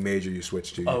 like, major you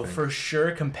switched to? Oh, for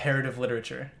sure, comparative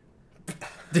literature.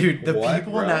 Dude, the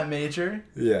people in that major,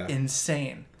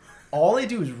 insane. All they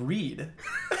do is read.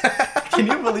 Can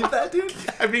you believe that, dude?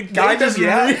 I mean, kind of,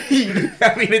 yeah. Read.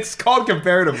 I mean, it's called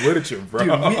comparative literature, bro.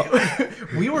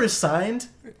 Dude, we were assigned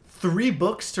 3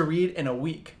 books to read in a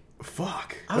week.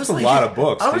 Fuck. That's a lot of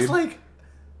books, dude. I was like,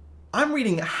 I'm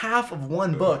reading half of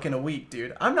 1 book in a week,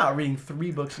 dude. I'm not reading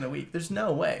 3 books in a week. There's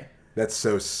no way. That's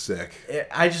so sick.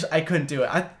 I couldn't do it.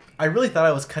 I really thought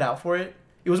I was cut out for it.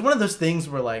 It was one of those things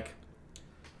where, like,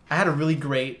 I had a really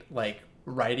great, like,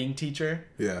 writing teacher.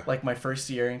 Yeah. Like, my first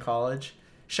year in college.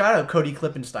 Shout out Cody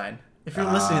Klippenstein. If you're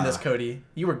listening to this, Cody,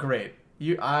 you were great.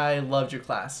 I loved your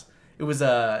class. It was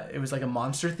like a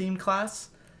monster themed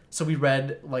class. So we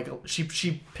read, like,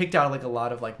 she picked out, like, a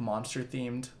lot of, like, monster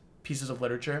themed pieces of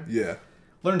literature. Yeah.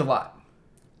 Learned a lot.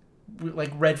 We,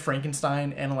 like, read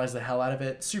Frankenstein, analyzed the hell out of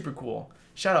it. Super cool.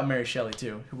 Shout out Mary Shelley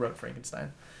too, who wrote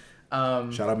Frankenstein.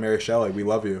 Shout out Mary Shelley. We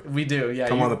love you. We do. Yeah.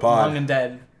 Come on the pod. Long and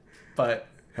dead. But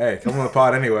hey, come on the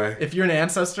pod anyway. If you're an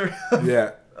ancestor,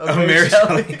 yeah, of Mary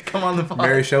Shelley, come on the pod.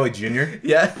 Mary Shelley Jr.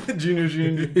 Yeah, Junior.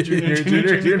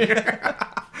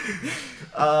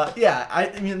 Yeah,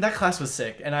 I mean that class was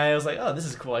sick, and I was like, oh, this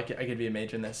is cool. I could be a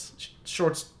major in this.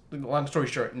 Long story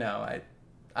short, no,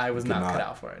 I was not cut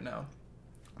out for it. No,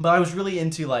 but I was really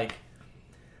into like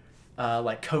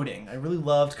coding. I really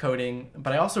loved coding,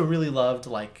 but I also really loved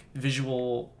like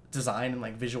visual design and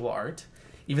like visual art.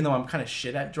 Even though I'm kind of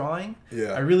shit at drawing,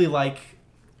 I really like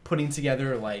putting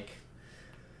together like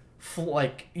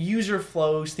user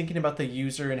flows, thinking about the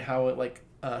user and how it like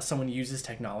someone uses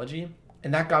technology,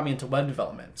 and that got me into web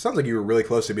development. Sounds like you were really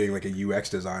close to being like a UX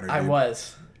designer. Dude. I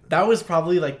was. That was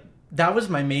probably that was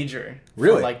my major.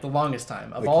 Really? For, like the longest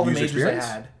time of like all the majors experience? I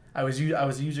had. I was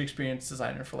a user experience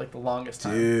designer for like the longest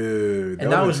time. Dude, and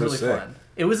that was really fun.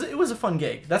 It was a fun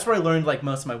gig. That's where I learned like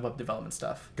most of my web development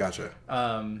stuff. Gotcha.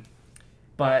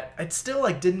 But it still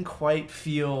like didn't quite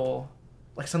feel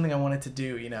like something I wanted to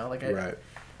do, you know? Like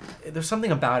there's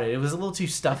something about it. It was a little too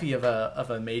stuffy of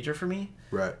a major for me.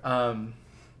 Right.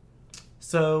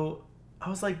 So I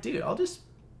was like, dude, I'll just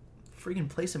freaking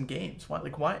play some games.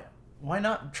 Why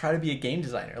not try to be a game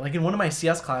designer? Like in one of my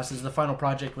CS classes, the final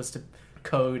project was to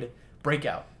code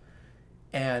Breakout.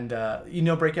 And you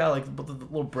know Breakout, like the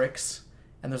little bricks,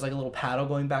 and there's like a little paddle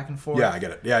going back and forth. Yeah, I get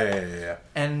it. Yeah.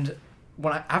 And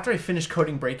after I finished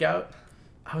coding Breakout,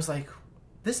 I was like,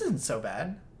 this isn't so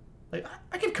bad. Like,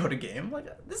 I can code a game. Like,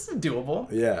 this is doable.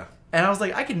 Yeah. And I was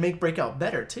like, I can make Breakout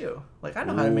better, too. Like, I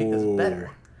know how to make this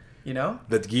better. You know?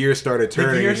 The gear started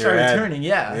turning.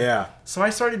 Yeah. Yeah. So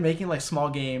I started making, like, small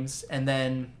games. And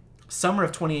then summer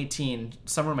of 2018,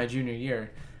 summer of my junior year,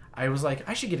 I was like,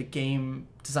 I should get a game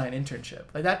design internship.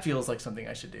 Like, that feels like something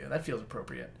I should do. That feels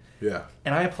appropriate. Yeah.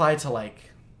 And I applied to,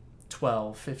 like,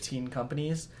 12, 15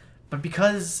 companies. But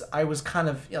because I was kind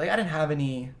of like I didn't have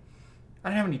any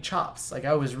chops. Like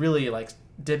I was really like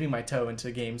dipping my toe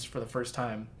into games for the first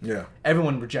time. Yeah.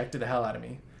 Everyone rejected the hell out of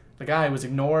me. Like I was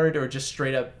ignored or just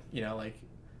straight up, you know, like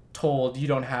told you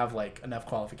don't have like enough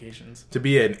qualifications to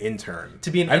be an intern.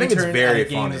 I think it's very at a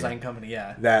game design company.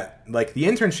 Yeah. That like the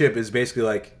internship is basically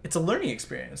like it's a learning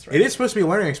experience. Right? It is supposed to be a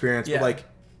learning experience, but like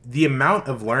the amount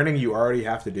of learning you already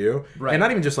have to do, and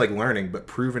not even just like learning, but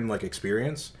proven like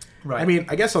experience. Right. I mean,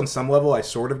 I guess on some level I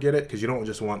sort of get it because you don't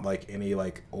just want like any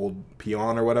like old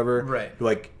peon or whatever, right? Who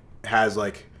like has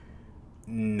like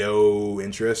no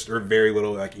interest or very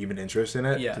little like even interest in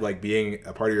it, to, like being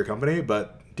a part of your company.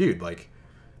 But dude, like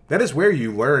that is where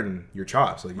you learn your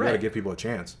chops. Like you gotta give people a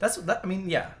chance. I mean,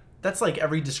 yeah, that's like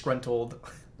every disgruntled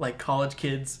like college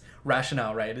kid's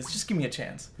rationale, right? It's just give me a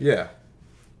chance. Yeah.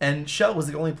 And Shell was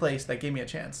the only place that gave me a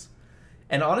chance.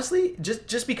 And honestly,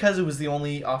 just because it was the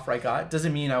only offer I got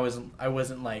doesn't mean I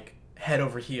wasn't like head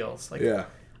over heels. Like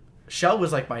Shell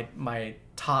was like my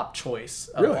top choice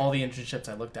of all the internships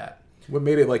I looked at. What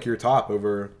made it like your top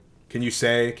over? Can you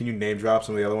name drop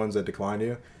some of the other ones that declined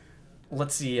you?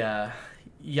 Let's see,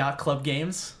 Yacht Club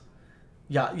Games.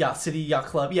 Yacht City, Yacht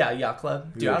Club. Yeah, Yacht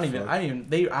Club. Dude, I don't even,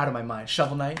 they're out of my mind.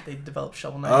 Shovel Knight, they developed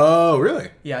Shovel Knight. Oh, really?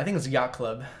 Yeah, I think it was Yacht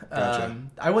Club. Gotcha.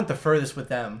 I went the furthest with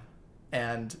them,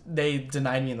 and they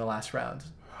denied me in the last round.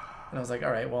 And I was like,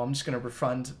 all right, well, I'm just going to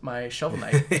refund my Shovel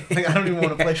Knight. Like, I don't even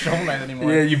want to play Shovel Knight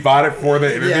anymore. Yeah, you bought it for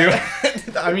the interview? Yeah.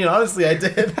 I mean, honestly, I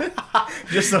did.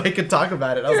 Just so I could talk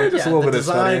about it. I was like, just a little bit of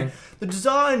studying. The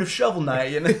design of Shovel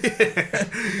Knight. You know?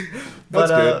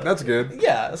 That's good. That's good.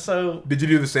 Yeah, so... Did you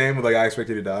do the same with, like, I Expect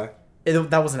You to Die?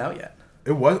 That wasn't out yet.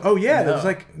 It was? Oh, yeah. No. That was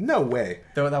like, no way.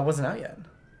 That wasn't out yet.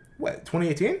 What,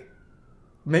 2018?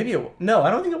 Maybe no, I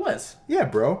don't think it was. Yeah,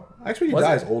 bro. I Expect You to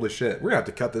Die is old as shit. We're going to have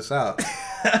to cut this out.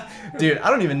 Dude, I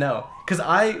don't even know.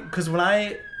 Because when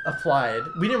I applied,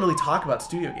 we didn't really talk about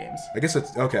studio games. I guess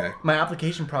it's, okay. My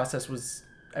application process was,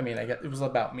 I mean, it was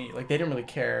about me. Like, they didn't really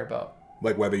care about...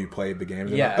 Like, whether you played the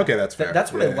games or yeah. not? Okay, that's fair.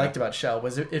 That's what I liked about Shell,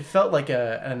 was it felt like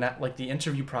like the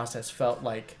interview process felt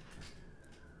like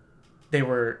they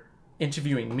were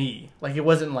interviewing me. Like, it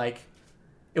wasn't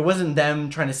them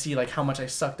trying to see, like, how much I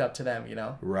sucked up to them, you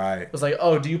know? Right. It was like,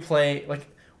 oh, do you play, like,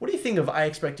 what do you think of I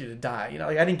Expect You to Die? You know,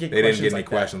 like, I didn't get they questions didn't get any like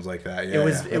questions like that. Yeah,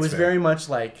 it was very much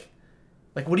like,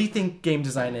 what do you think game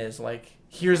design is? Like,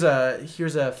 here's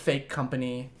a fake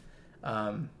company,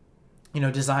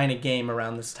 design a game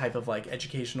around this type of, like,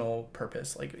 educational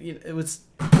purpose. Like, it was...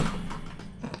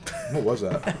 What was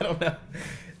that? I don't know.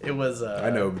 It was... I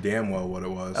know damn well what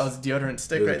it was. That was a deodorant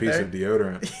stick right there. It was a piece of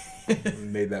deodorant.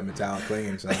 Made that metallic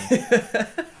clinging sound.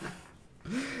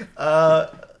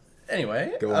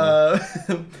 Anyway. Go on.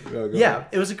 Go yeah, on.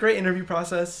 it was a great interview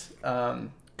process.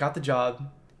 Got the job.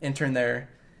 Interned there.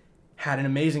 Had an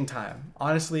amazing time.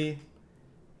 Honestly,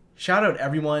 shout out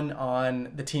everyone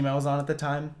on the team I was on at the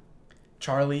time.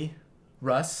 Charlie,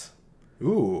 Russ,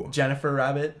 Ooh, Jennifer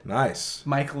Rabbit, nice,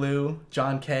 Mike Liu,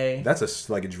 John K. That's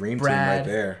like a dream Brad,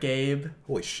 team right there. Gabe.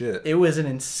 Holy shit. It was an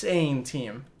insane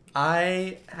team.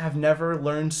 I have never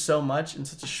learned so much in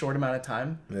such a short amount of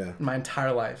time in my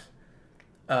entire life.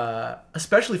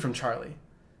 Especially from Charlie.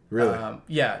 Really?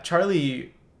 Yeah,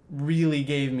 Charlie really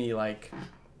gave me, like,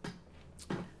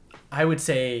 I would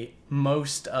say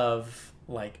most of,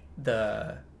 like,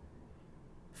 the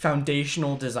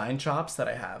foundational design chops that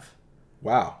I have.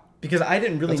 Wow. Because I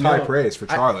didn't really That's know... high praise for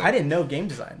Charlie. I didn't know game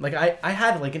design. Like, I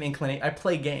had, like, an inclination... I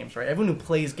play games, right? Everyone who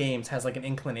plays games has, like, an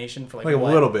inclination for, like a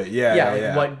little bit,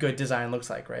 yeah. What good design looks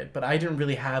like, right? But I didn't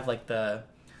really have, like, the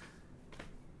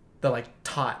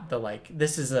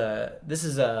this is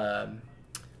a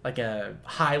like a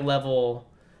high level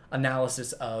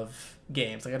analysis of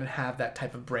games. Like, I didn't have that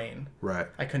type of brain. Right.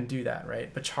 I couldn't do that,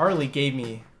 right? But Charlie gave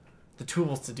me the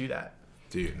tools to do that.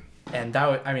 Dude. And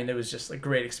it was just a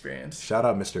great experience. Shout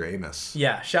out Mr. Amos.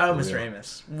 Yeah, shout out Mr.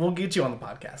 Amos. We'll get you on the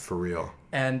podcast. For real.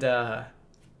 And,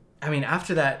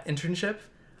 after that internship,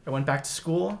 I went back to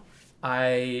school.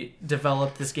 I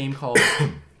developed this game called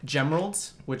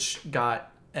Gemeralds, which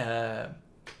got really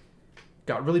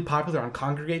popular on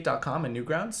Congregate.com and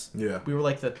Newgrounds. Yeah. We were,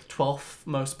 like, the 12th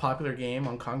most popular game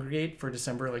on Congregate for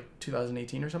December, like,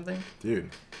 2018 or something. Dude,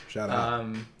 shout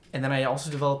out. And then I also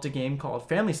developed a game called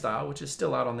Family Style, which is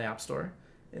still out on the App Store.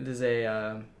 It is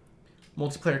a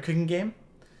multiplayer cooking game.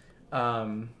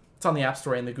 It's on the App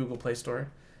Store and the Google Play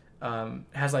Store. It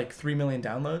has, like, 3 million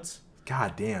downloads.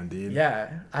 God damn, dude.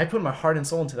 Yeah, I put my heart and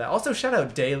soul into that. Also, shout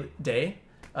out Day,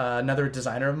 another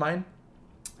designer of mine.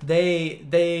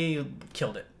 They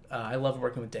killed it. I love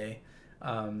working with Day.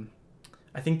 I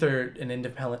think they're an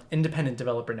independent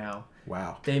developer now.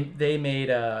 Wow. They made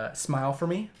Smile for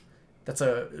Me. That's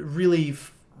a really,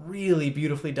 really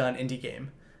beautifully done indie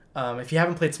game. If you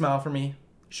haven't played Smile for Me, you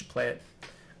should play it.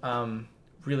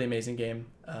 Really amazing game.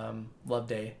 Love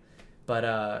Day.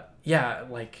 But yeah,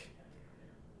 like,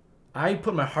 I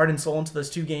put my heart and soul into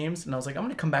those two games, and I was like, I'm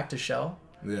gonna come back to Shell.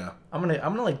 Yeah. I'm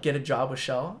gonna like get a job with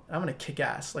Shell. I'm gonna kick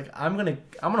ass. Like, I'm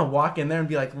gonna walk in there and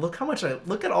be like, look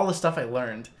at all the stuff I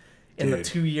learned in the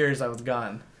 2 years I was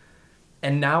gone.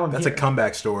 And now I'm That's here. a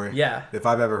comeback story. Yeah. If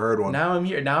I've ever heard one. Now I'm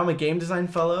here. Now I'm a game design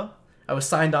fellow. I was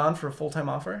signed on for a full-time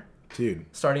offer. Dude.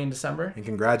 Starting in December. And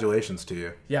congratulations to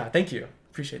you. Yeah, thank you.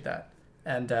 Appreciate that.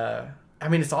 And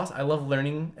it's awesome. I love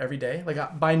learning every day.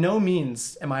 Like, by no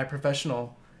means am I a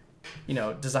professional,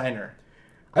 designer.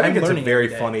 I think it's a very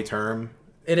funny term.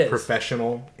 It is.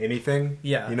 Professional anything.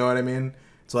 Yeah. You know what I mean?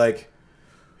 It's like,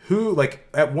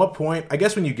 at what point, I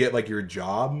guess when you get, like, your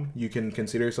job, you can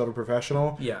consider yourself a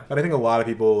professional. Yeah. But I think a lot of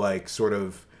people, like, sort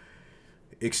of,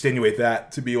 extenuate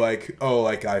that to be like, oh,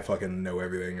 like I fucking know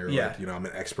everything, or like, you know, I'm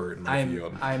an expert in my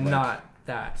field. I'm like, not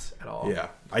that at all. Yeah,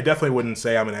 I definitely wouldn't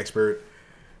say I'm an expert,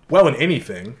 well, in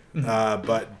anything,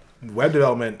 but web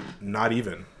development, not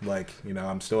even. Like, you know,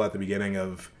 I'm still at the beginning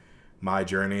of my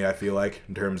journey, I feel like,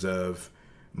 in terms of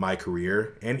my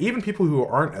career, and even people who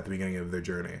aren't at the beginning of their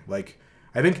journey. Like,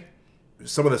 I think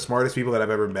some of the smartest people that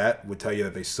I've ever met would tell you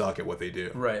that they suck at what they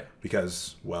do. Right.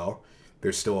 Because, well,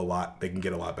 there's still a lot, they can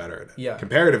get a lot better at it. Yeah.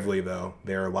 Comparatively, though,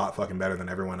 they're a lot fucking better than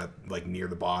everyone at, like, near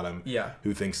the bottom. Yeah.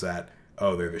 Who thinks that,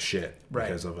 oh, they're the shit. Right.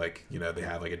 Because of, like, you know, they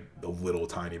have, like, a little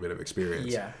tiny bit of experience.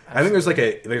 Yeah. Absolutely. I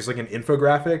think there's like an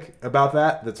infographic about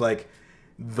that's, like,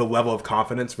 the level of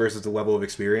confidence versus the level of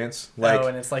experience. Like,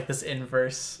 and it's like this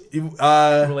inverse.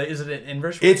 Is it an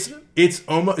inverse? It's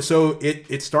almost, so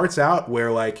it starts out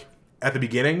where, like, at the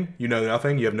beginning, you know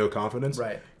nothing, you have no confidence.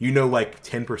 Right. You know, like,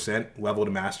 10% level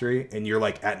to mastery, and you're,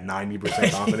 like, at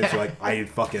 90% confidence. You're like,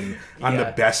 I'm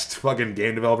the best fucking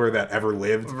game developer that ever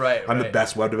lived. Right. I'm the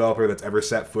best web developer that's ever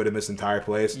set foot in this entire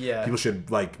place. Yeah. People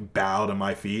should, like, bow to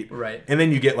my feet. Right. And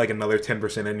then you get, like, another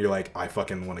 10% and you're like, I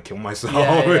fucking want to kill myself.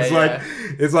 Yeah,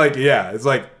 It's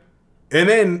like, and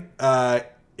then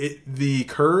the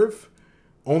curve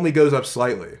only goes up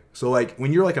slightly. So, like,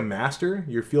 when you're, like, a master,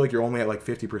 you feel like you're only at, like,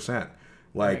 50%.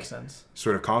 Like, makes sense.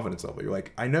 Sort of confidence level. You're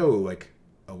like, I know, like,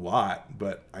 a lot,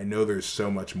 but I know there's so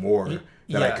much more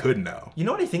that I could know. You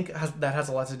know what I think that has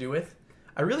a lot to do with?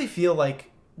 I really feel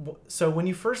like, so when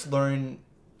you first learn,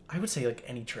 I would say, like,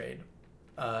 any trade,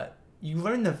 you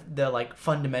learn the like,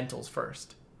 fundamentals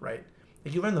first, right?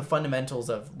 Like, you learn the fundamentals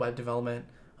of web development,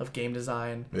 of game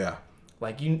design. Yeah.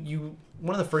 Like, you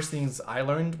one of the first things I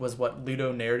learned was what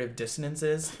ludonarrative dissonance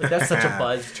is. Like, that's such a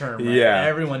buzz term, right? Yeah.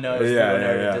 Everyone knows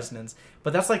ludonarrative dissonance.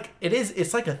 But that's like,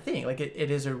 it's like a thing. Like,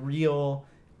 it is a real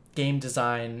game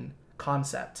design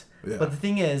concept. Yeah. But the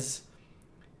thing is,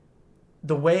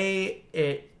 the way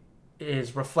it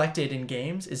is reflected in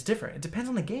games is different. It depends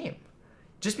on the game.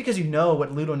 Just because you know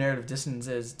what ludonarrative dissonance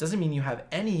is doesn't mean you have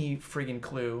any friggin'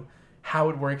 clue how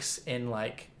it works in,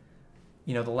 like,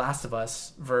 you know, The Last of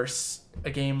Us versus a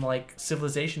game like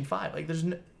Civilization 5. Like, there's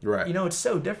right. You know, it's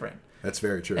so different. That's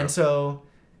very true. And so,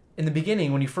 in the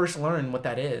beginning, when you first learn what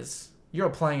that is, you're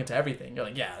applying it to everything. You're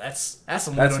like, yeah, that's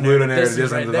ludonarrative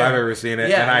dissonance right if there. I've ever seen it,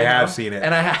 and I have seen it,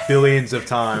 and I have billions of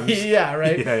times. Yeah,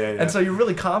 right. Yeah. And so you're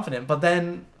really confident, but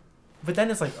then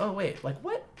it's like, oh wait, like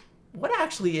what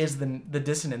actually is the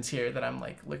dissonance here that I'm,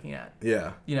 like, looking at?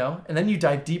 Yeah. You know, and then you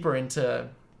dive deeper into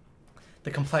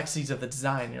the complexities of the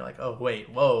design, and you're like, oh wait,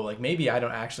 whoa, like, maybe I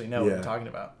don't actually know what I'm talking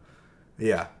about.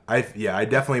 Yeah, I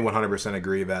definitely 100%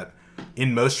 agree that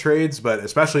in most trades, but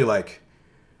especially, like,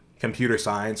 computer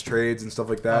science trades and stuff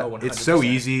like that, it's so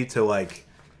easy to, like,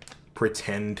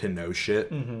 pretend to know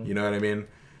shit. Mm-hmm. You know what I mean?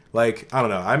 Like, I don't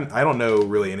know. I don't know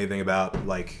really anything about,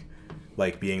 like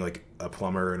being, like, a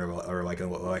plumber or like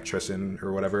an electrician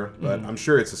or whatever, but I'm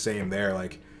sure it's the same there.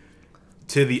 Like,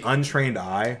 to the untrained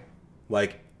eye,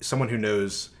 like, someone who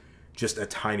knows just a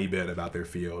tiny bit about their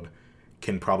field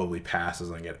can probably pass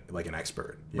as, like an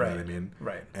expert. You know what I mean?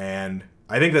 Right. And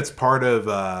I think that's part of,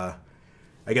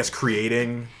 I guess,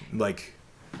 creating, like,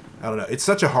 I don't know. It's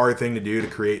such a hard thing to do, to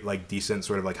create, like, decent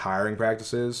sort of, like, hiring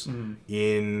practices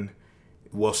in,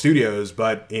 well, studios,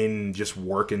 but in just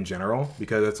work in general,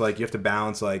 because it's like you have to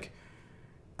balance, like,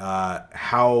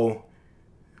 how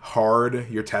hard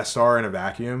your tests are in a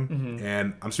vacuum.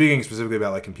 And I'm speaking specifically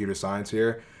about, like, computer science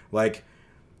here. Like,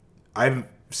 I've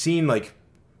seen, like,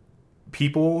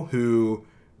 people who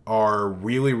are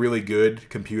really, really good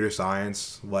computer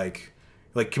science, like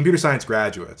computer science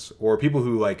graduates, or people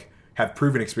who, like, have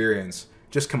proven experience,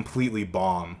 just completely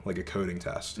bomb, like, a coding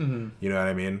test. You know what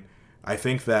I mean? I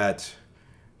think that,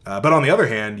 but on the other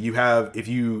hand, if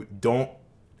you don't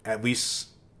at least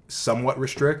somewhat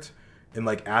restrict and,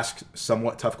 like, ask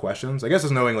somewhat tough questions, I guess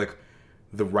it's knowing, like,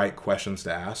 the right questions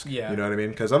to ask. Yeah. You know what I mean?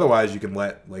 Because otherwise you can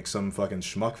let, like, some fucking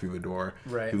schmuck through the door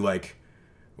who, like,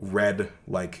 read,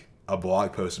 like, a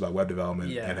blog post about web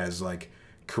development and has, like,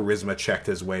 charisma checked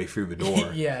his way through the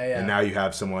door. And now you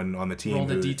have someone on the team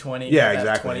rolled a D20. Yeah,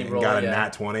 exactly. And got a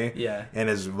nat 20. Yeah. And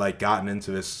has, like, gotten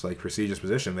into this, like, prestigious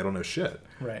position. They don't know shit.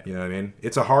 Right. You know what I mean?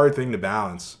 It's a hard thing to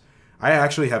balance. I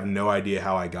actually have no idea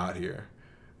how I got here.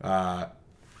 I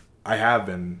have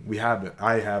been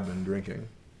drinking.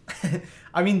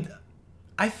 I mean,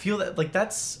 I feel that, like,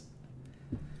 that's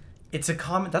a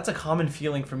common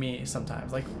feeling for me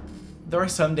sometimes. Like, there are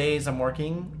some days I'm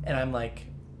working and I'm, like,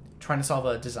 trying to solve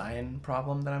a design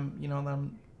problem that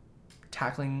I'm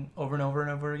tackling over and over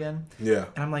and over again. Yeah.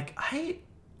 And I'm like, I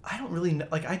I don't really know,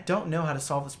 like, I don't know how to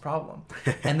solve this problem.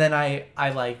 And then I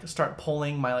like start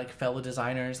polling my like fellow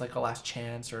designers, like a Last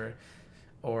Chance or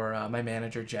my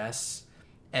manager Jess,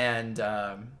 and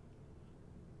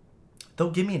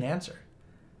they'll give me an answer.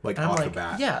 Like and I'm off like, the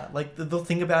bat. Yeah, like they'll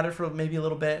think about it for maybe a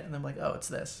little bit, and I'm like, oh, it's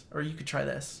this, or you could try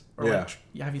this, or like,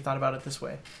 have you thought about it this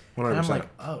way? 100%. And I'm like,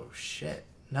 oh shit,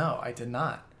 no, I did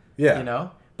not. Yeah. You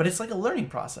know, but it's like a learning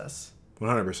process.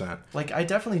 100%. Like, I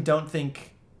definitely don't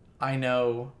think I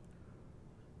know.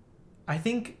 I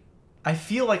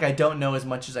feel like I don't know as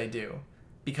much as I do,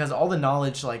 because all the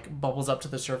knowledge like bubbles up to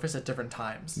the surface at different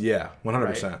times. Yeah,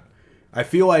 100%. Right? I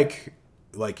feel like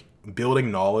building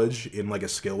knowledge in like a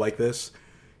skill like this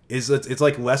it's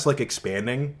like less like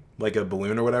expanding like a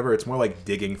balloon or whatever. It's more like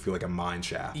digging through like a mine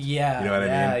shaft. Yeah. You know what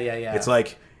I mean? Yeah. It's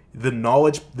like the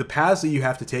knowledge, the paths that you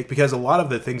have to take, because a lot of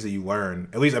the things that you learn,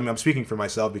 at least I'm speaking for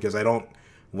myself because I don't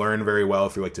learn very well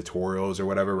through like tutorials or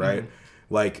whatever, right?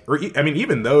 Like, or I mean,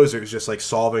 even those are just like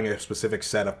solving a specific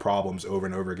set of problems over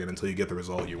and over again until you get the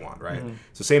result you want, right?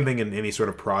 It's the same thing in any sort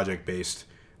of project-based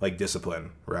like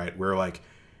discipline, right? Where like,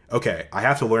 okay, I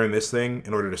have to learn this thing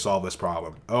in order to solve this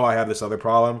problem. Oh, I have this other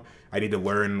problem. I need to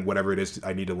learn whatever it is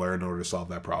I need to learn in order to solve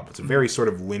that problem. It's a very sort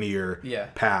of linear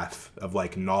path of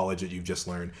like knowledge that you've just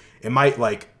learned. It might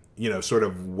like, you know, sort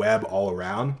of web all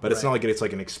around, but it's not like it's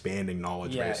like an expanding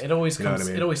knowledge base. Yeah, it always comes,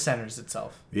 it always centers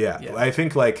itself. Yeah. I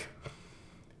think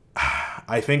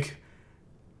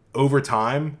over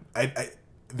time,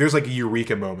 there's like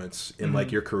eureka moments in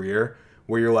like your career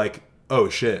where you're like, oh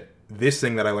shit, this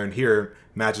thing that I learned here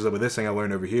matches up with this thing I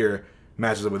learned over here,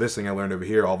 matches up with this thing I learned over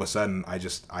here. All of a sudden,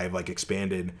 I've like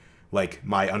expanded like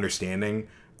my understanding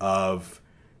of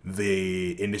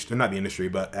the industry, not the industry,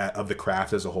 but of the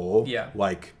craft as a whole. Yeah.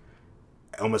 Like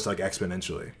almost like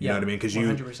exponentially. You know what I mean? Because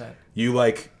 100%.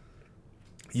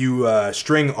 You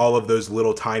string all of those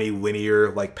little tiny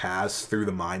linear like paths through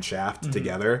the mine shaft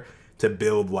together to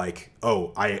build like,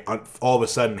 oh, I all of a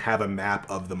sudden have a map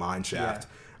of the mine shaft.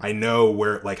 I know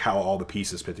where like how all the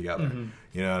pieces fit together.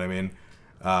 You know what I mean?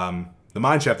 The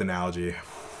mine shaft analogy,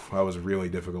 that was really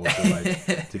difficult to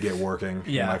like to get working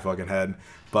in my fucking head.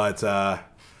 But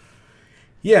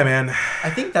yeah, man. I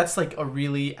think that's like a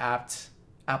really apt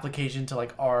application to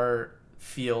like our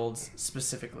fields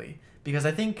specifically, because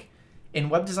I think in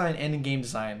web design and in game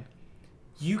design,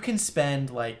 you can spend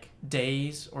like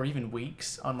days or even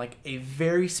weeks on like a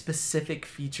very specific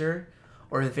feature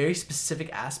or a very specific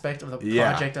aspect of the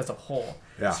project as a whole.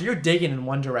 Yeah. So you're digging in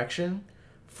one direction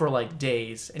for like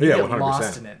days and you get 100%.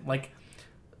 Lost in it. Like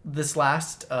this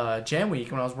last Jam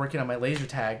Week when I was working on my laser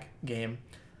tag game,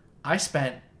 I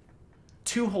spent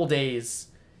 2 whole days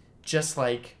just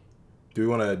like... Do we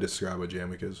want to describe what Jam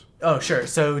Week is? Oh, sure.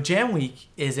 So Jam Week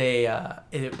is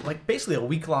like basically a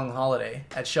week-long holiday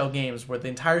at Shell Games where the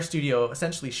entire studio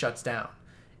essentially shuts down.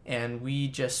 And we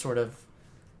just sort of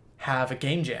have a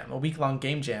game jam, a week-long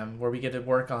game jam where we get to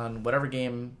work on whatever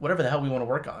the hell we want to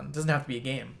work on. It doesn't have to be a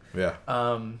game. Yeah.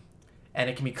 And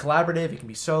it can be collaborative. It can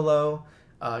be solo.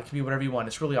 It can be whatever you want.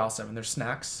 It's really awesome. And there's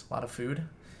snacks, a lot of food.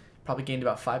 Probably gained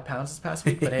about 5 pounds this past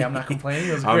week, but hey, I'm not complaining.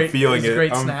 It was great.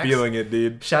 I'm feeling it,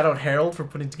 dude. Shout out Harold for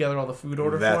putting together all the food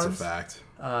order forms. That's a fact.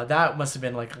 That must have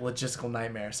been like a logistical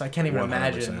nightmare. So I can't even 100%.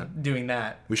 Imagine doing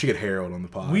that. We should get Harold on the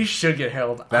pod. We should get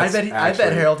Harold. I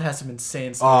bet Harold has some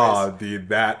insane stories. Oh, dude,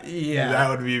 that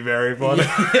would be very funny.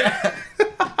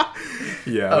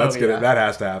 Yeah, that's good. Yeah. That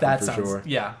has to happen sure.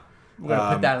 Yeah. We're going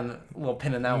to put that in a little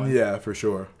pin in that one. Yeah, for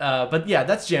sure. But yeah,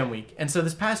 that's Jam Week. And so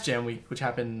this past Jam Week, which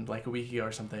happened like a week ago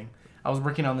or something, I was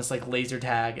working on this like laser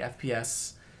tag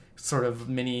FPS sort of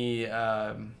mini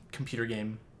computer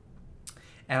game.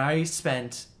 And I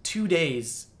spent 2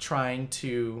 days trying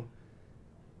to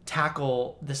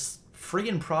tackle this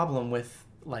friggin' problem with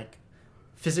like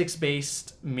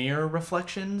physics-based mirror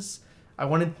reflections. I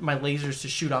wanted my lasers to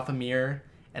shoot off a mirror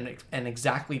and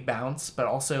exactly bounce, but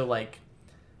also like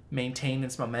maintain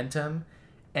its momentum,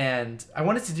 and I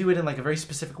wanted to do it in like a very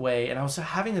specific way, and I was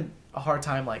having a hard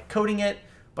time like coding it,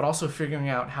 but also figuring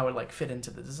out how it like fit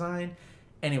into the design.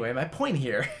 Anyway, my point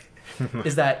here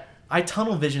is that I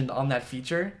tunnel visioned on that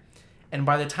feature, and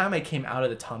by the time I came out of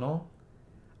the tunnel,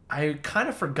 I kind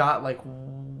of forgot like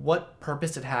what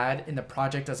purpose it had in the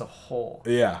project as a whole.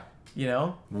 Yeah. You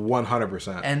know?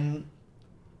 100%. And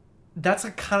that's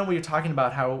like kind of what you're talking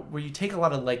about, where you take a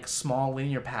lot of like small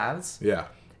linear paths. Yeah.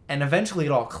 And eventually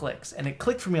it all clicks. And it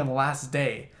clicked for me on the last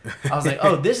day. I was like,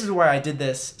 oh, this is where I did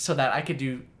this so that I could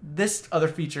do this other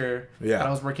feature that I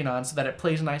was working on, so that it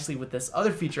plays nicely with this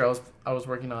other feature I was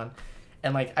working on.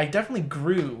 And like I definitely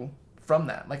grew from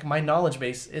that. Like my knowledge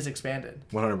base is expanded.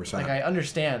 100%. Like I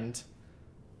understand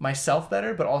myself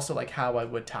better, but also like how I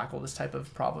would tackle this type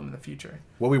of problem in the future.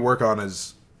 What we work on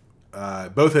is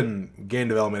both in game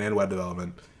development and web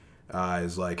development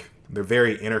is like they're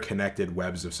very interconnected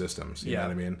webs of systems. You know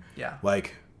what I mean? Yeah.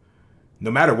 Like no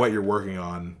matter what you're working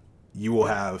on, you will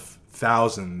have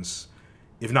thousands,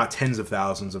 if not tens of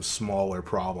thousands, of smaller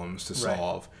problems to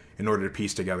solve in order to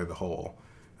piece together the whole.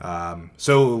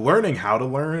 So learning how to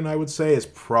learn, I would say, is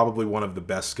probably one of the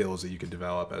best skills that you could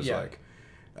develop as like,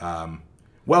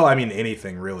 well, I mean,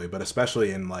 anything really, but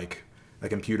especially in like a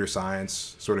computer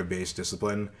science sort of based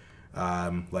discipline,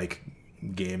 like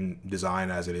game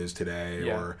design as it is today,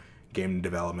 or game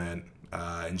development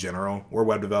in general, or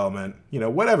web development, you know,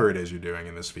 whatever it is you're doing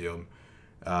in this field.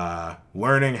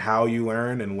 Learning how you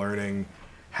learn and learning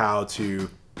how to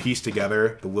piece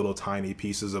together the little tiny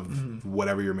pieces of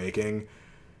whatever you're making,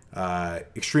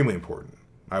 extremely important,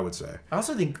 I would say. I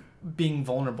also think being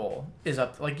vulnerable is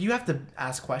like you have to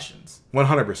ask questions.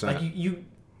 100%. Like you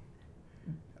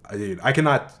Dude, I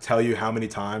cannot tell you how many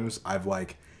times I've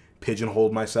like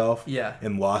pigeonholed myself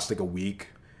and lost like a week,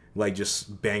 like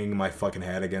just banging my fucking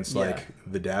head against like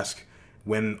the desk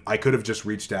when I could have just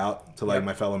reached out to like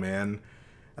my fellow man.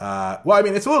 Well, I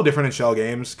mean, it's a little different in Shell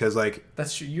Games because like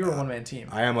that's true. You're a one-man team.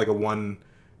 I am like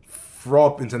for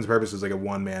all intents and purposes, like a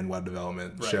one-man web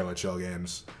development show at Shell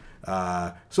Games.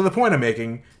 So the point I'm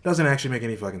making doesn't actually make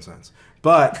any fucking sense.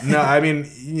 But no, I mean,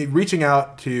 reaching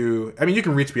out to, I mean, you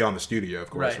can reach beyond the studio, of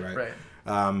course, right?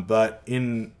 But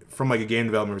from like a game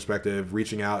development perspective,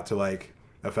 reaching out to like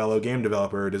a fellow game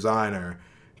developer or designer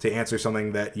to answer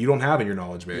something that you don't have in your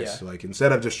knowledge base. Like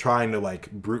instead of just trying to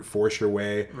like brute force your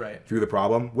way through the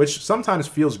problem, which sometimes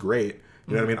feels great.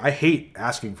 You know what I mean? I hate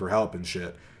asking for help and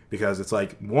shit because it's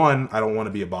like, one, I don't want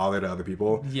to be a bother to other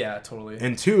people. Yeah, totally.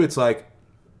 And two, it's like,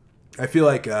 I feel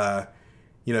like,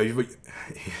 you know,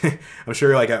 I'm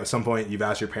sure like at some point you've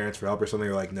asked your parents for help or something.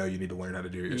 You're like, no, you need to learn how to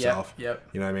do it yourself. Yep.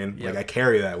 You know what I mean? Like I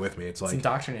carry that with me. It's like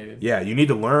indoctrinated. Yeah, you need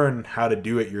to learn how to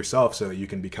do it yourself so that you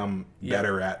can become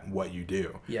better at what you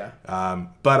do. Yeah.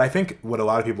 But I think what a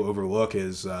lot of people overlook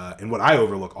is, and what I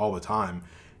overlook all the time,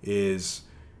 is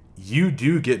you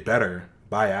do get better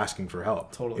by asking for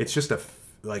help. Totally. It's just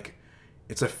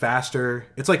it's a faster.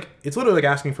 It's literally like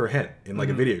asking for a hint in like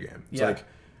a video game. It's like,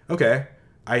 okay,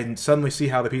 I suddenly see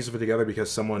how the pieces fit together because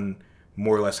someone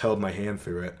more or less held my hand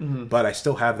through it, but I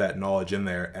still have that knowledge in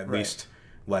there, at least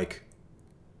like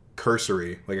a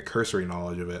cursory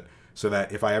knowledge of it, so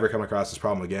that if I ever come across this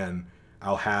problem again,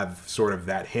 I'll have sort of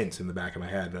that hint in the back of my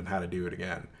head on how to do it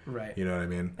again. Right. You know what I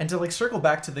mean? And to like circle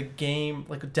back to the game,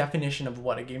 like a definition of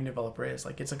what a game developer is,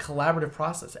 like it's a collaborative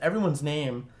process. Everyone's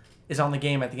name is on the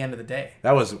game at the end of the day.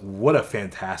 What a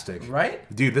fantastic... Right?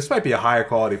 Dude, this might be a higher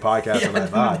quality podcast than I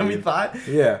thought. Than we thought?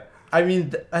 Yeah. I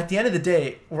mean, at the end of the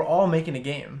day, we're all making a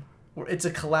game. It's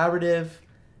a collaborative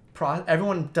process.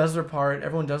 Everyone does their part.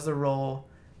 Everyone does their role.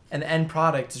 And the end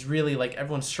product is really like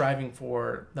everyone's striving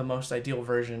for the most ideal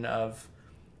version of,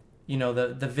 you know,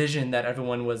 the vision that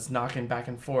everyone was knocking back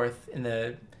and forth in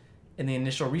the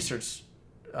initial research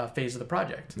phase of the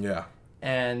project. Yeah.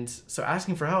 And so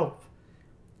asking for help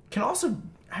can also,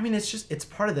 I mean, it's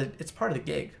part of the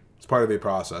gig. It's part of the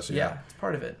process. Yeah, it's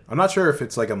part of it. I'm not sure if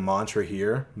it's like a mantra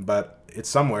here, but it's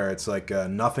somewhere. It's like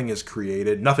nothing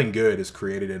good is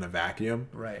created in a vacuum.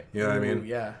 Right. You know what I mean?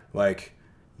 Yeah. Like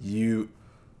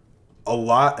a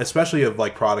lot, especially of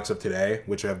like products of today,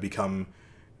 which have become,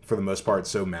 for the most part,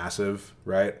 so massive,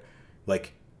 right?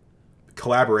 Like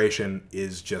collaboration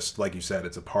is just, like you said,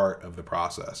 it's a part of the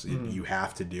process. You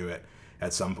have to do it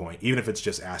at some point, even if it's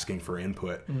just asking for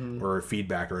input or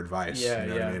feedback or advice. Yeah, you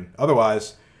know what I mean?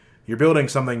 Otherwise, you're building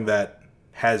something that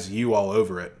has you all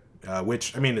over it,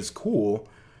 which, I mean, is cool,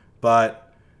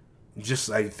 but just,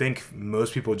 I think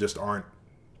most people just aren't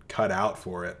cut out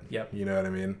for it. Yep. You know what I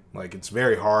mean? Like, it's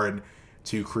very hard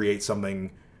to create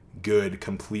something good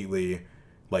completely,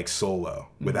 like, solo,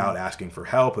 without asking for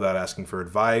help, without asking for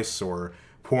advice or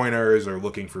pointers or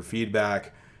looking for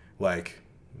feedback. Like,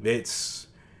 it's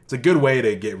a good way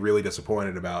to get really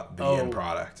disappointed about the end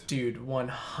product. Dude,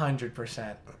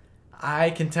 100%. I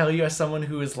can tell you as someone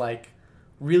who is like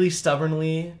really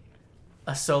stubbornly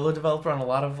a solo developer on a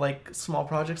lot of like small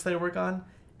projects that I work on,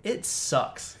 it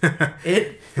sucks.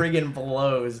 It friggin'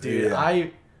 blows, dude.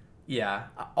 Yeah.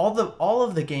 All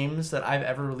of the games that I've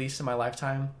ever released in my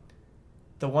lifetime,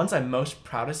 the ones I'm the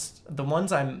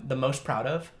most proud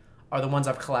of are the ones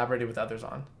I've collaborated with others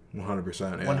on.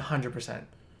 100%, yeah. 100%.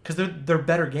 Because they're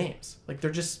better games. Like, they're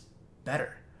just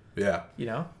better. Yeah. You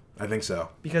know? I think so.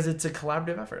 Because it's a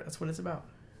collaborative effort. That's what it's about.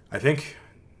 I think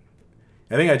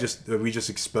we just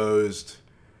exposed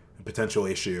a potential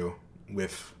issue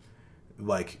with,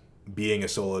 like, being a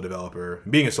solo developer,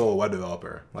 being a solo web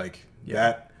developer, like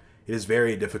that, it is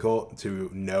very difficult to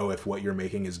know if what you're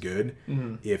making is good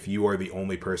if you are the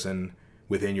only person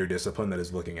within your discipline that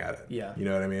is looking at it. Yeah. You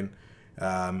know what I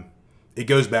mean? It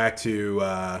goes back to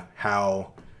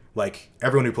how like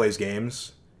everyone who plays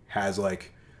games has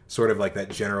like sort of like that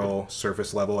general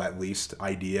surface level at least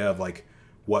idea of like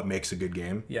what makes a good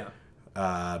game. Yeah.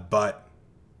 But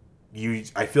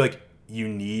I feel like you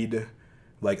need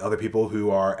like other people who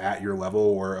are at your level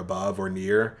or above or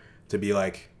near to be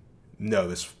like, no,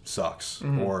 this sucks,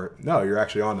 or no, you're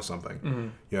actually onto something.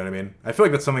 You know what I mean? I feel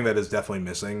like that's something that is definitely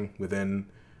missing within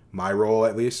my role,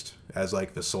 at least as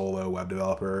like the solo web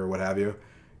developer or what have you,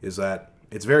 is that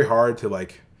it's very hard to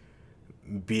like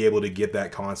be able to get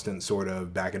that constant sort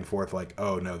of back and forth, like,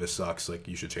 oh no, this sucks, like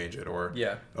you should change it, or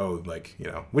oh, like, you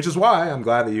know, which is why I'm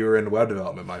glad that you were in web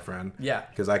development, my friend. Yeah,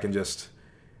 because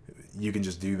you can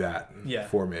just do that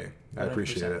for me. I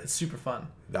appreciate it. It's super fun.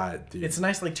 Dude. It's a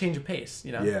nice like change of pace,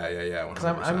 you know. Yeah. Because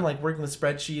I'm like working with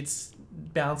spreadsheets,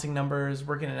 balancing numbers,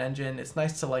 working an engine. It's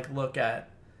nice to like look at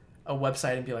a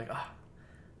website and be like, oh,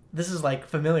 this is like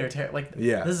familiar like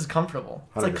this is comfortable.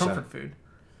 It's 100%. Like comfort food.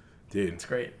 Dude, it's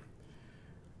great.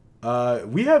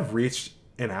 We have reached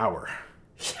an hour.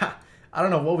 Yeah, I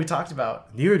don't know what we talked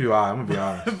about. Neither do I. I'm gonna be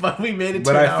honest. But we made it.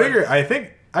 But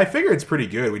I figure it's pretty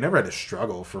good. We never had to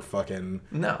struggle for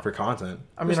for content.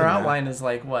 I mean, our outline is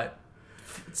like what,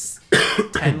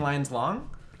 10 lines long.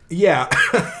 Yeah,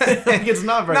 like it's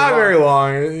not very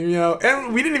long. You know,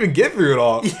 and we didn't even get through it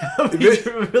all. Yeah,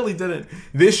 we really didn't.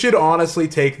 This should honestly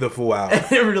take the full hour.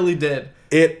 It really did.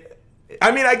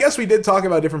 I mean, I guess we did talk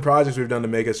about different projects we've done to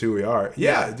make us who we are.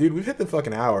 Yeah, dude, we've hit the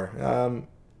fucking hour.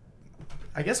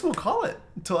 I guess we'll call it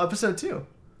until episode 2.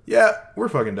 Yeah, we're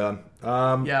fucking done.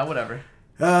 Yeah, whatever.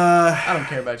 I don't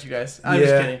care about you guys. I'm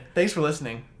just kidding. Thanks for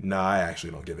listening. No, I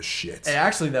actually don't give a shit. Hey,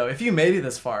 actually, though, if you made it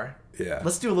this far,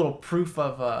 let's do a little proof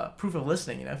of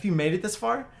listening. You know, if you made it this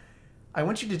far, I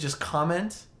want you to just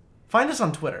comment. Find us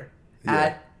on Twitter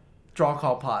at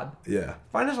drawcall pod. Yeah.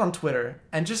 Find us on Twitter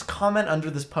and just comment under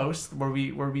this post where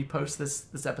we post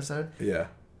this episode. Yeah.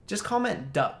 Just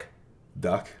comment duck.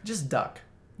 Duck. Just duck.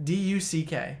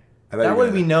 DUCK. That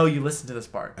way we know you listen to this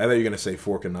part. I thought you were gonna say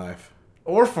fork and knife.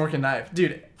 Or fork and knife.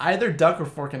 Dude, either duck or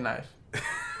fork and knife.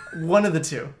 One of the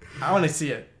two. I want to see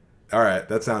it. All right,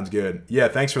 that sounds good. Yeah,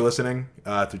 thanks for listening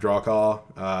to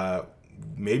Drawcall.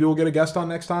 Maybe we'll get a guest on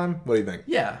next time. What do you think?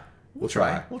 Yeah. We'll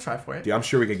try. We'll try for it. Dude, I'm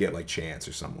sure we could get like Chance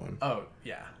or someone. Oh,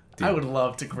 yeah. Dude. I would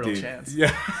love to grill Chance.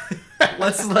 Yeah.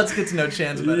 Let's get to know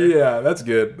Chance better. Yeah, that's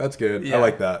good. Yeah. I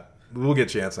like that. We'll get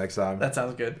Chance next time. That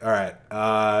sounds good. All right.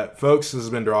 Folks, this has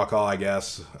been Drawcall, I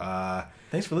guess.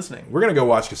 Thanks for listening. We're going to go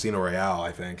watch Casino Royale,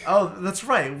 I think. Oh, that's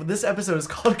right. This episode is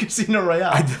called Casino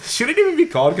Royale. Should it even be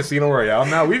called Casino Royale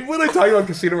now? We've literally talked about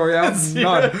Casino Royale.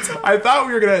 None. I thought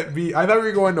we were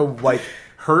going to like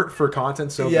hurt for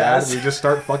content so bad. We just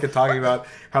start fucking talking about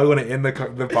how we want to end the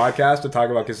podcast to talk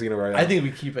about Casino Royale. I think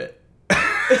we keep it.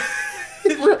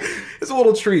 It's a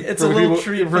little treat. It's a little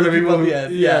treat for the people at the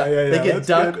end. Yeah. They get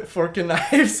duck, good. Fork and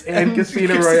knives, and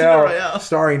Casino Royale,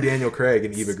 starring Daniel Craig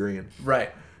and Eva Green. Right.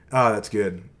 Oh, that's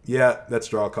good. Yeah, that's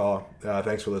Drawcall.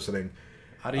 Thanks for listening.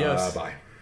 Adios. Bye.